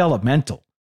not developmental.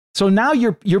 So now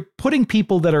you're putting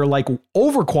people that are like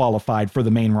overqualified for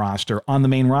the main roster on the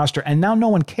main roster, and now no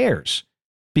one cares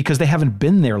because they haven't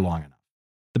been there long enough.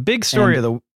 The big story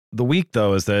of the week,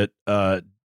 though, is that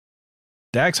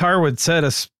Dax Harwood said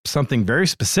us something very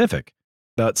specific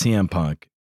about CM Punk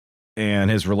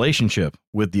and his relationship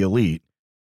with the Elite.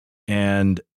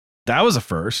 And that was a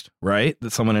first, right?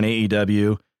 That someone in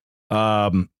AEW,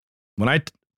 when I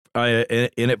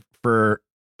in it for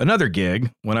another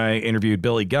gig, when I interviewed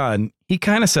Billy Gunn, he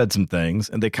kind of said some things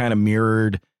and they kind of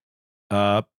mirrored.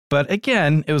 But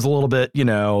again, it was a little bit,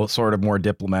 sort of more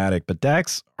diplomatic. But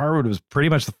Dax Harwood was pretty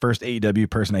much the first AEW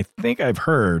person I think I've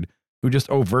heard who just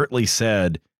overtly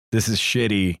said, this is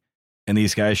shitty and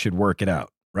these guys should work it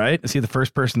out. Right? Is he the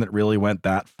first person that really went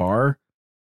that far?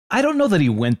 I don't know that he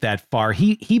went that far.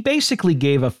 He basically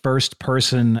gave a first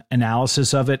person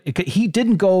analysis of it. He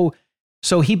didn't go.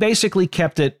 So he basically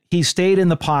kept it. He stayed in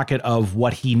the pocket of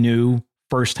what he knew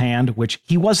firsthand, which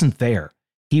he wasn't there.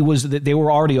 They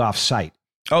were already off site.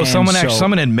 Oh, and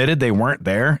someone admitted they weren't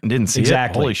there and didn't see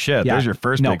exactly. it. Holy shit. Yeah. There's your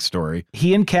first big story.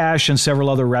 He and Cash and several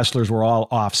other wrestlers were all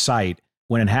off site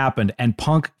when it happened, and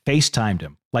Punk FaceTimed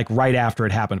him like right after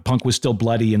it happened. Punk was still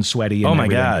bloody and sweaty. And oh my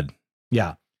everything. God.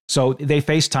 Yeah. So they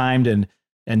FaceTimed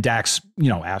and Dax,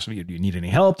 asked me, do you need any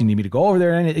help? Do you need me to go over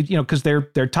there? And because they're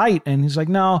tight. And he's like,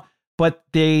 no, but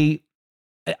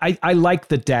I like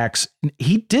that Dax,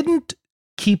 he didn't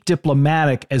keep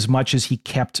diplomatic as much as he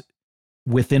kept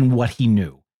within what he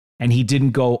knew. And he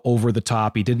didn't go over the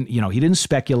top. He didn't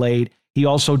speculate. He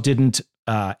also didn't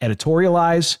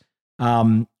editorialize.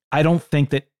 I don't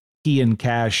think that he and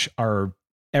Cash are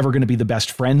ever going to be the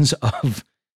best friends of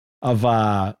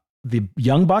the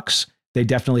Young Bucks. They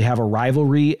definitely have a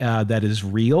rivalry that is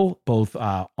real, both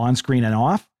on screen and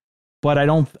off. But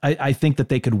I think that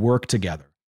they could work together.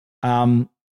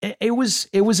 It was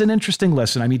an interesting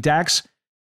listen. I mean, Dax,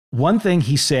 one thing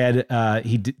he said that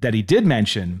he did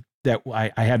mention that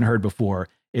I hadn't heard before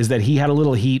is that he had a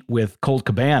little heat with Colt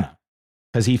Cabana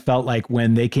because he felt like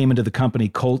when they came into the company,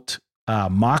 Colt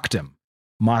mocked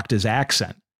his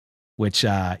accent, which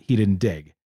he didn't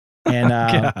dig. And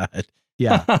God.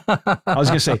 Yeah, I was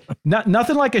going to say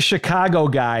nothing like a Chicago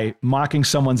guy mocking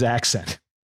someone's accent.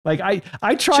 Like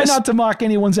I try not to mock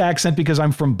anyone's accent because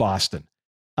I'm from Boston.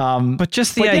 But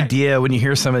just the idea when you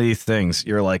hear some of these things,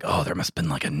 you're like, oh, there must have been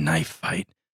like a knife fight.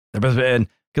 There must have been,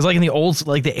 because like in the old,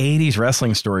 like the 80s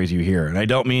wrestling stories you hear, and I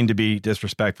don't mean to be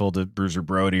disrespectful to Bruiser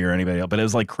Brody or anybody else, but it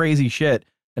was like crazy shit.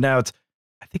 And now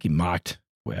I think he mocked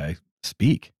the way I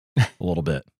speak a little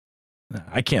bit.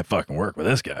 I can't fucking work with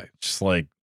this guy. It's just like,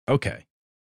 okay.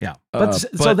 Yeah. But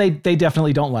so they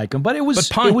definitely don't like him, but it was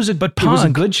a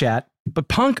good chat. But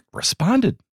Punk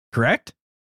responded, correct?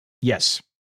 Yes.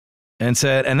 And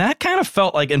said, and that kind of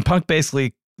felt like, and Punk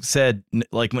basically said,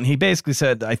 like when he basically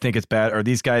said, I think it's bad, or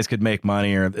these guys could make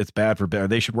money, or it's bad or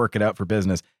they should work it out for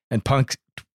business. And Punk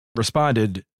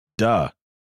responded, duh,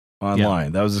 online.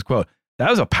 Yeah. That was his quote. That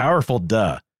was a powerful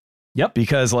duh. Yep.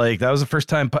 Because like, that was the first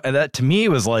time that to me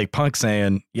was like Punk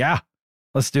saying, yeah,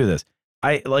 let's do this.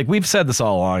 We've said this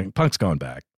all along. Punk's going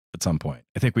back at some point.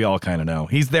 I think we all kind of know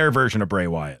he's their version of Bray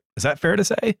Wyatt. Is that fair to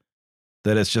say?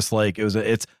 That it's just like, it's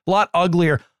a lot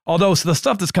uglier. Although the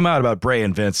stuff that's come out about Bray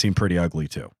and Vince seemed pretty ugly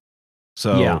too.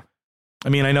 So, yeah. I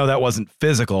mean, I know that wasn't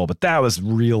physical, but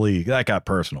that got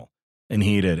personal and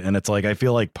heated. And it's like, I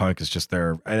feel like Punk is just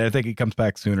there. And I think he comes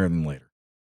back sooner than later.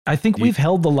 I think we've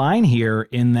held the line here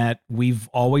in that we've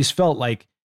always felt like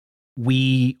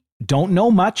we don't know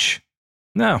much.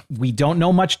 No, we don't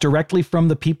know much directly from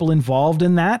the people involved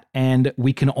in that. And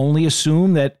we can only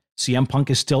assume that CM Punk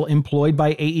is still employed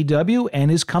by AEW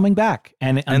and is coming back.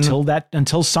 And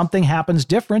until something happens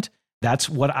different, that's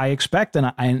what I expect and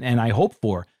I hope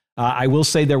for. I will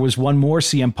say there was one more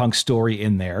CM Punk story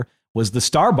in there, was the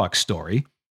Starbucks story.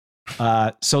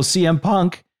 So CM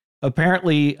Punk,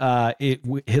 apparently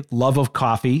love of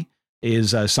coffee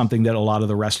is something that a lot of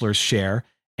the wrestlers share.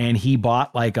 And he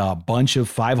bought like a bunch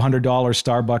of $500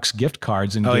 Starbucks gift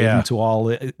cards and gave them to all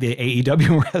the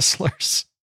AEW wrestlers.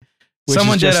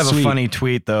 Someone did have a funny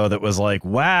tweet, though, that was like,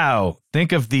 wow,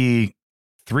 think of the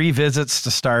 3 visits to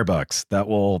Starbucks that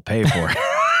will pay for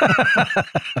it.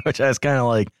 Which I was kind of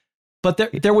like. But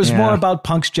there was more about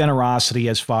Punk's generosity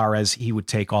as far as he would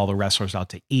take all the wrestlers out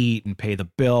to eat and pay the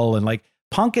bill. And like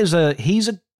Punk he's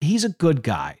a good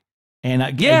guy.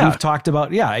 And we've talked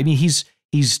about, I mean, he's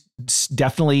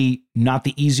definitely not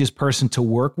the easiest person to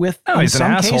work with. No, he's an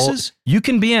asshole. Cases. You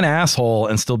can be an asshole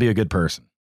and still be a good person.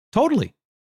 Totally.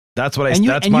 That's what I. And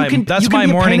you- that's and you my. can- That's you can my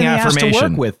be a pain morning in the ass to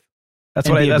affirmation. work with. That's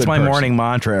and what. be a That's good my person. morning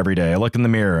mantra every day. I look in the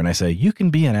mirror and I say, "You can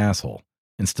be an asshole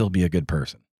and still be a good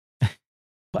person."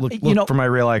 But, Look for my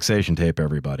relaxation tape,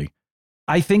 everybody.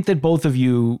 I think that both of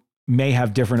you may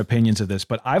have different opinions of this,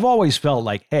 but I've always felt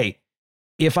like, hey,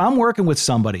 if I'm working with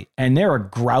somebody and they're a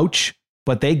grouch,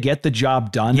 but they get the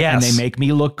job done and they make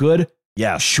me look good,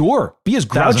 Yes. sure, be as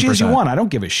grouchy as you 1000%. want. I don't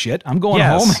give a shit. I'm going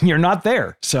Yes. home and you're not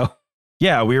there. So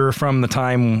Yeah, we were from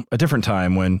a different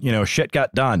time when, shit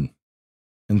got done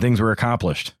and things were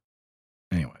accomplished.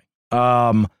 Anyway.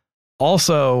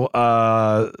 Also,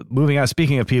 moving on,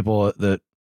 speaking of people that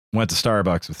went to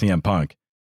Starbucks with CM Punk.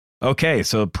 Okay,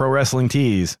 so Pro Wrestling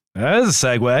Tees. That is a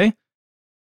segue.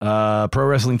 Pro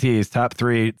Wrestling Tees, top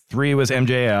 3. 3 was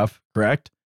MJF,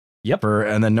 correct? Yep.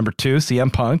 And then number 2,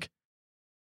 CM Punk.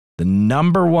 The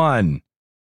number 1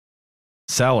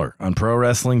 seller on Pro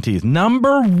Wrestling Tees.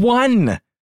 Number 1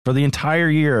 for the entire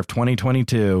year of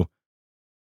 2022,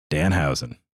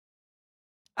 Danhausen.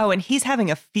 Oh, and he's having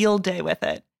a field day with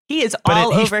it. He is But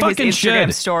all he over his fucking Instagram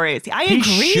should. stories. I He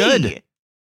agree. should.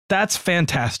 That's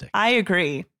fantastic. I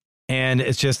agree. And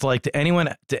it's just like to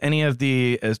any of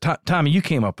the, as Tommy, you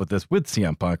came up with this with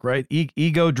CM Punk, right?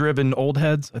 Ego-driven old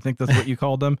heads. I think that's what you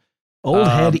called them. Old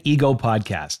head ego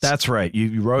podcasts. That's right.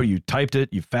 You typed it,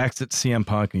 you faxed it to CM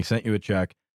Punk, and he sent you a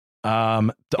check. To all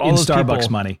in those Starbucks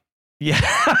people, money. Yeah,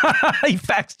 he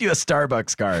faxed you a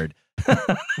Starbucks card.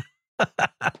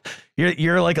 You're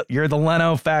the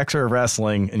Leno faxer of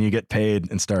wrestling, and you get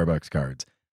paid in Starbucks cards.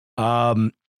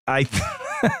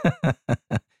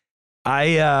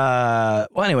 Well,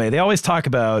 anyway, they always talk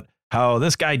about how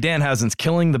this guy Danhausen's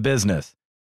killing the business.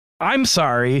 I'm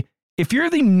sorry, if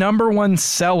you're the number 1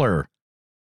 seller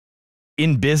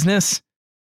in business,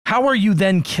 how are you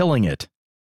then killing it?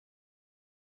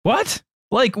 What?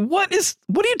 Like, what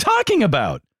are you talking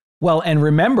about? Well, and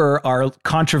remember our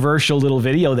controversial little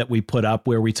video that we put up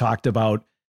where we talked about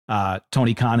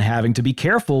Tony Khan having to be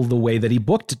careful the way that he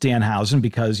booked Danhausen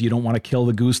because you don't want to kill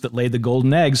the goose that laid the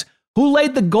golden eggs. Who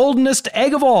laid the goldenest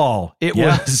egg of all? It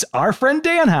was our friend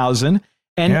Danhausen.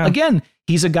 And again,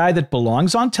 he's a guy that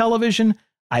belongs on television.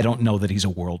 I don't know that he's a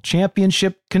world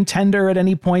championship contender at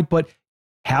any point, but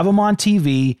have him on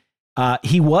TV.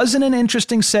 He was in an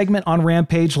interesting segment on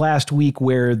Rampage last week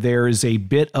where there's a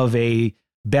bit of a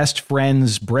best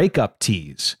friends breakup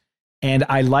tease. And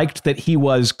I liked that he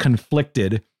was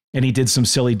conflicted and he did some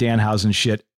silly Danhausen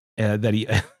shit that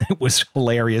it was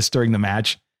hilarious during the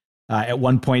match. At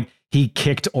one point, he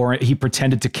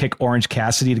pretended to kick Orange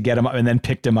Cassidy to get him up and then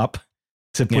picked him up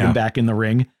to put him back in the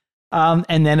ring.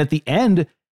 And then at the end,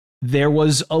 there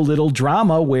was a little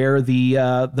drama where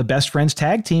the Best Friends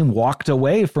tag team walked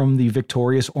away from the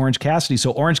victorious Orange Cassidy.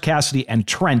 So Orange Cassidy and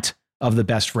Trent of the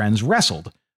Best Friends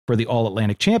wrestled for the All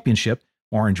Atlantic Championship.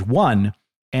 Orange won.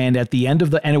 And at the end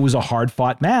and it was a hard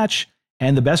fought match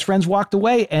and the Best Friends walked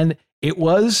away. And it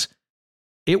was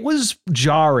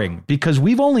jarring because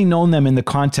we've only known them in the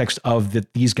context of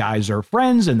that these guys are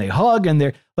friends and they hug and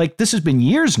they're like, this has been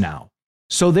years now.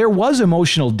 So there was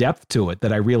emotional depth to it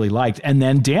that I really liked. And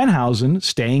then Danhausen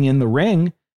staying in the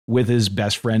ring with his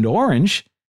best friend Orange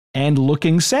and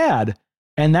looking sad.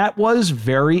 And that was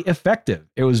very effective.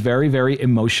 It was very, very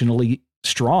emotionally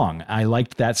strong. I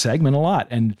liked that segment a lot.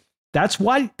 And that's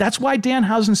why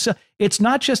Danhausen, it's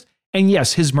not just, and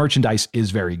yes, his merchandise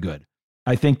is very good.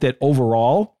 I think that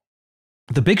overall,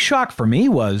 the big shock for me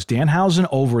was Danhausen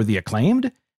over the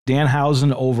Acclaimed,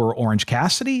 Danhausen over Orange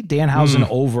Cassidy, Danhausen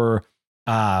over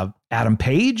Adam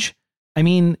Page. I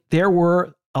mean, there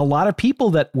were a lot of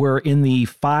people that were in the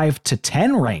 5 to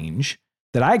 10 range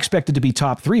that I expected to be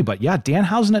top 3. But yeah,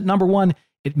 Danhausen at number 1,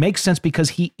 it makes sense because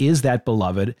he is that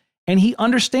beloved and he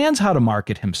understands how to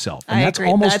market himself. And that's agree.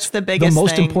 almost That's the biggest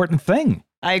most thing. important thing.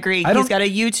 I agree. He's got a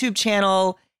YouTube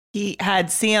channel. He had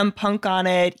CM Punk on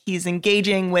it. He's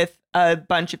engaging with a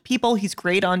bunch of people. He's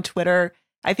great on Twitter.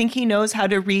 I think he knows how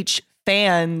to reach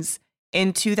fans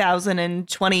in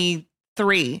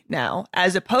 2023 now,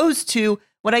 as opposed to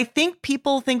what I think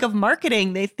people think of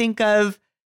marketing. They think of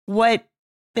what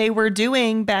they were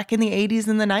doing back in the 80s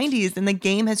and the 90s, and the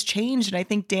game has changed. And I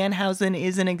think Danhausen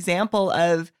is an example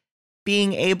of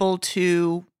being able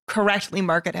to correctly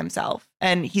market himself,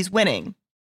 and he's winning.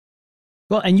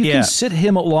 Well, and you can sit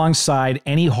him alongside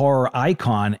any horror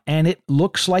icon, and it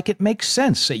looks like it makes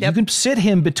sense. Yep. You can sit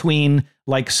him between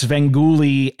like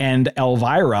Svengoolie and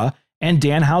Elvira, and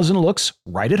Danhausen looks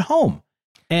right at home.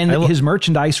 And his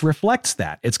merchandise reflects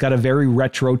that. It's got a very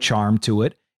retro charm to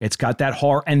it. It's got that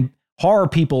horror, and horror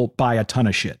people buy a ton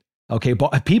of shit. Okay,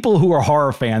 but people who are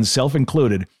horror fans,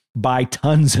 self-included, buy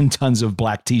tons and tons of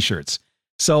black t-shirts.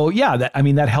 So yeah,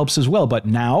 that helps as well. But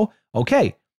now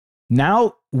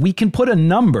we can put a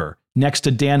number next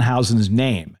to Danhausen's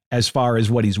name as far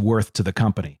as what he's worth to the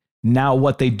company. Now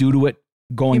what they do to it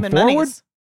going Human forward, monies.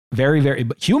 very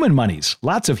human monies,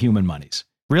 lots of human monies.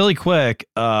 Really quick,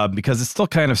 because it's still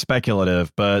kind of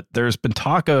speculative, but there's been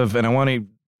talk of, and I want to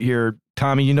hear,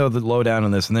 Tommy, you know the lowdown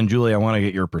on this, and then Julie, I want to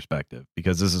get your perspective,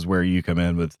 because this is where you come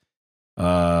in with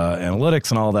analytics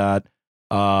and all that.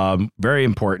 Very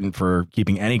important for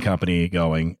keeping any company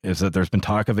going is that there's been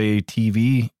talk of a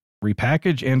TV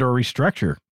repackage and or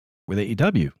restructure with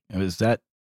AEW. Is that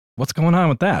what's going on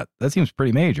with that? That seems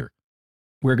pretty major.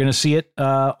 We're going to see it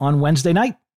on Wednesday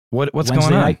night. What's Wednesday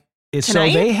going on? Night. So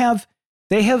they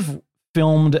have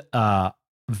filmed a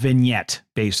vignette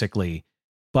basically,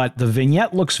 but the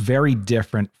vignette looks very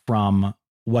different from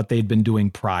what they'd been doing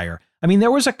prior. I mean,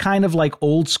 there was a kind of like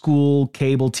old school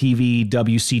cable TV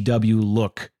WCW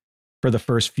look for the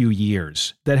first few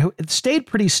years that it stayed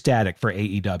pretty static for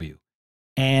AEW.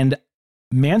 And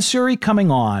Mansouri coming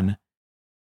on,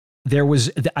 they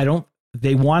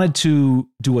wanted to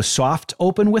do a soft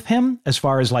open with him as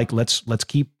far as like, let's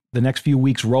keep the next few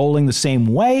weeks rolling the same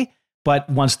way. But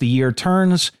once the year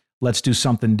turns, let's do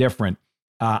something different.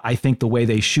 I think the way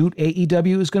they shoot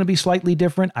AEW is going to be slightly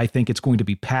different. I think it's going to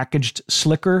be packaged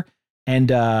slicker.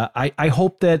 And I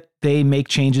hope that they make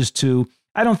changes to,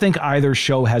 I don't think either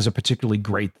show has a particularly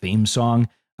great theme song.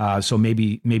 So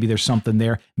maybe there's something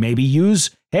there. Maybe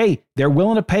they're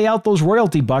willing to pay out those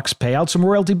royalty bucks, pay out some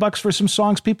royalty bucks for some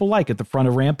songs people like at the front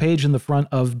of Rampage and the front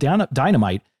of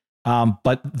Dynamite.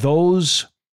 But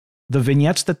the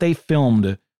vignettes that they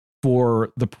filmed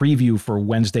for the preview for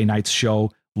Wednesday night's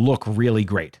show look really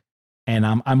great. And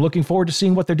I'm looking forward to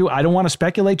seeing what they're doing. I don't want to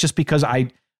speculate just because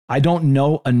I don't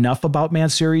know enough about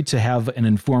Mansouri to have an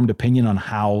informed opinion on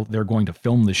how they're going to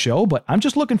film the show, but I'm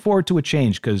just looking forward to a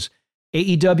change because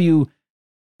AEW,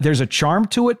 there's a charm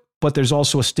to it, but there's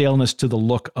also a staleness to the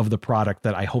look of the product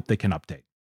that I hope they can update.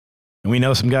 And we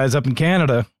know some guys up in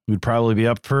Canada who'd probably be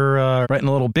up for writing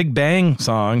a little Big Bang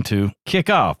song to kick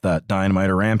off that Dynamite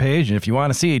or Rampage. And if you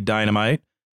want to see Dynamite,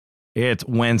 it's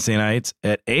Wednesday nights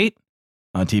at 8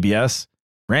 on TBS,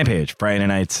 Rampage Friday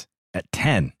nights at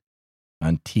 10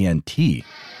 on TNT.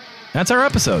 That's our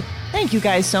episode. Thank you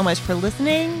guys so much for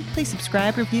listening. Please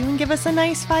subscribe, review, and give us a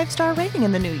nice 5-star rating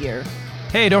in the new year.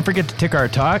 Hey, don't forget to tick our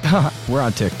talk. We're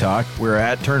on TikTok. We're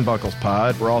at Turnbuckles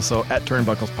Pod. We're also at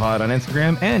Turnbuckles Pod on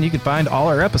Instagram. And you can find all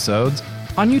our episodes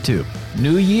on YouTube.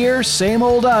 New year, same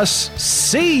old us.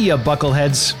 See ya,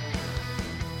 buckleheads.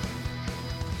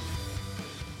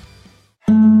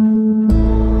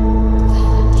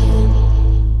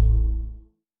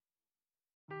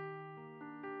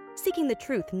 Seeking the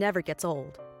truth never gets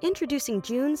old. Introducing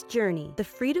June's Journey, the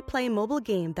free-to-play mobile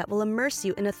game that will immerse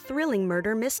you in a thrilling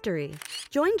murder mystery.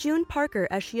 Join June Parker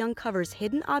as she uncovers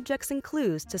hidden objects and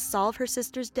clues to solve her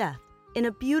sister's death in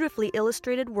a beautifully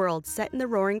illustrated world set in the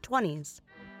Roaring '20s.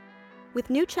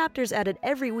 With new chapters added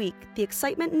every week, the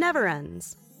excitement never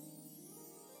ends.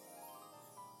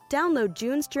 Download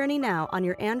June's Journey now on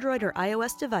your Android or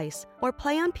iOS device or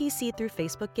play on PC through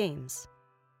Facebook Games.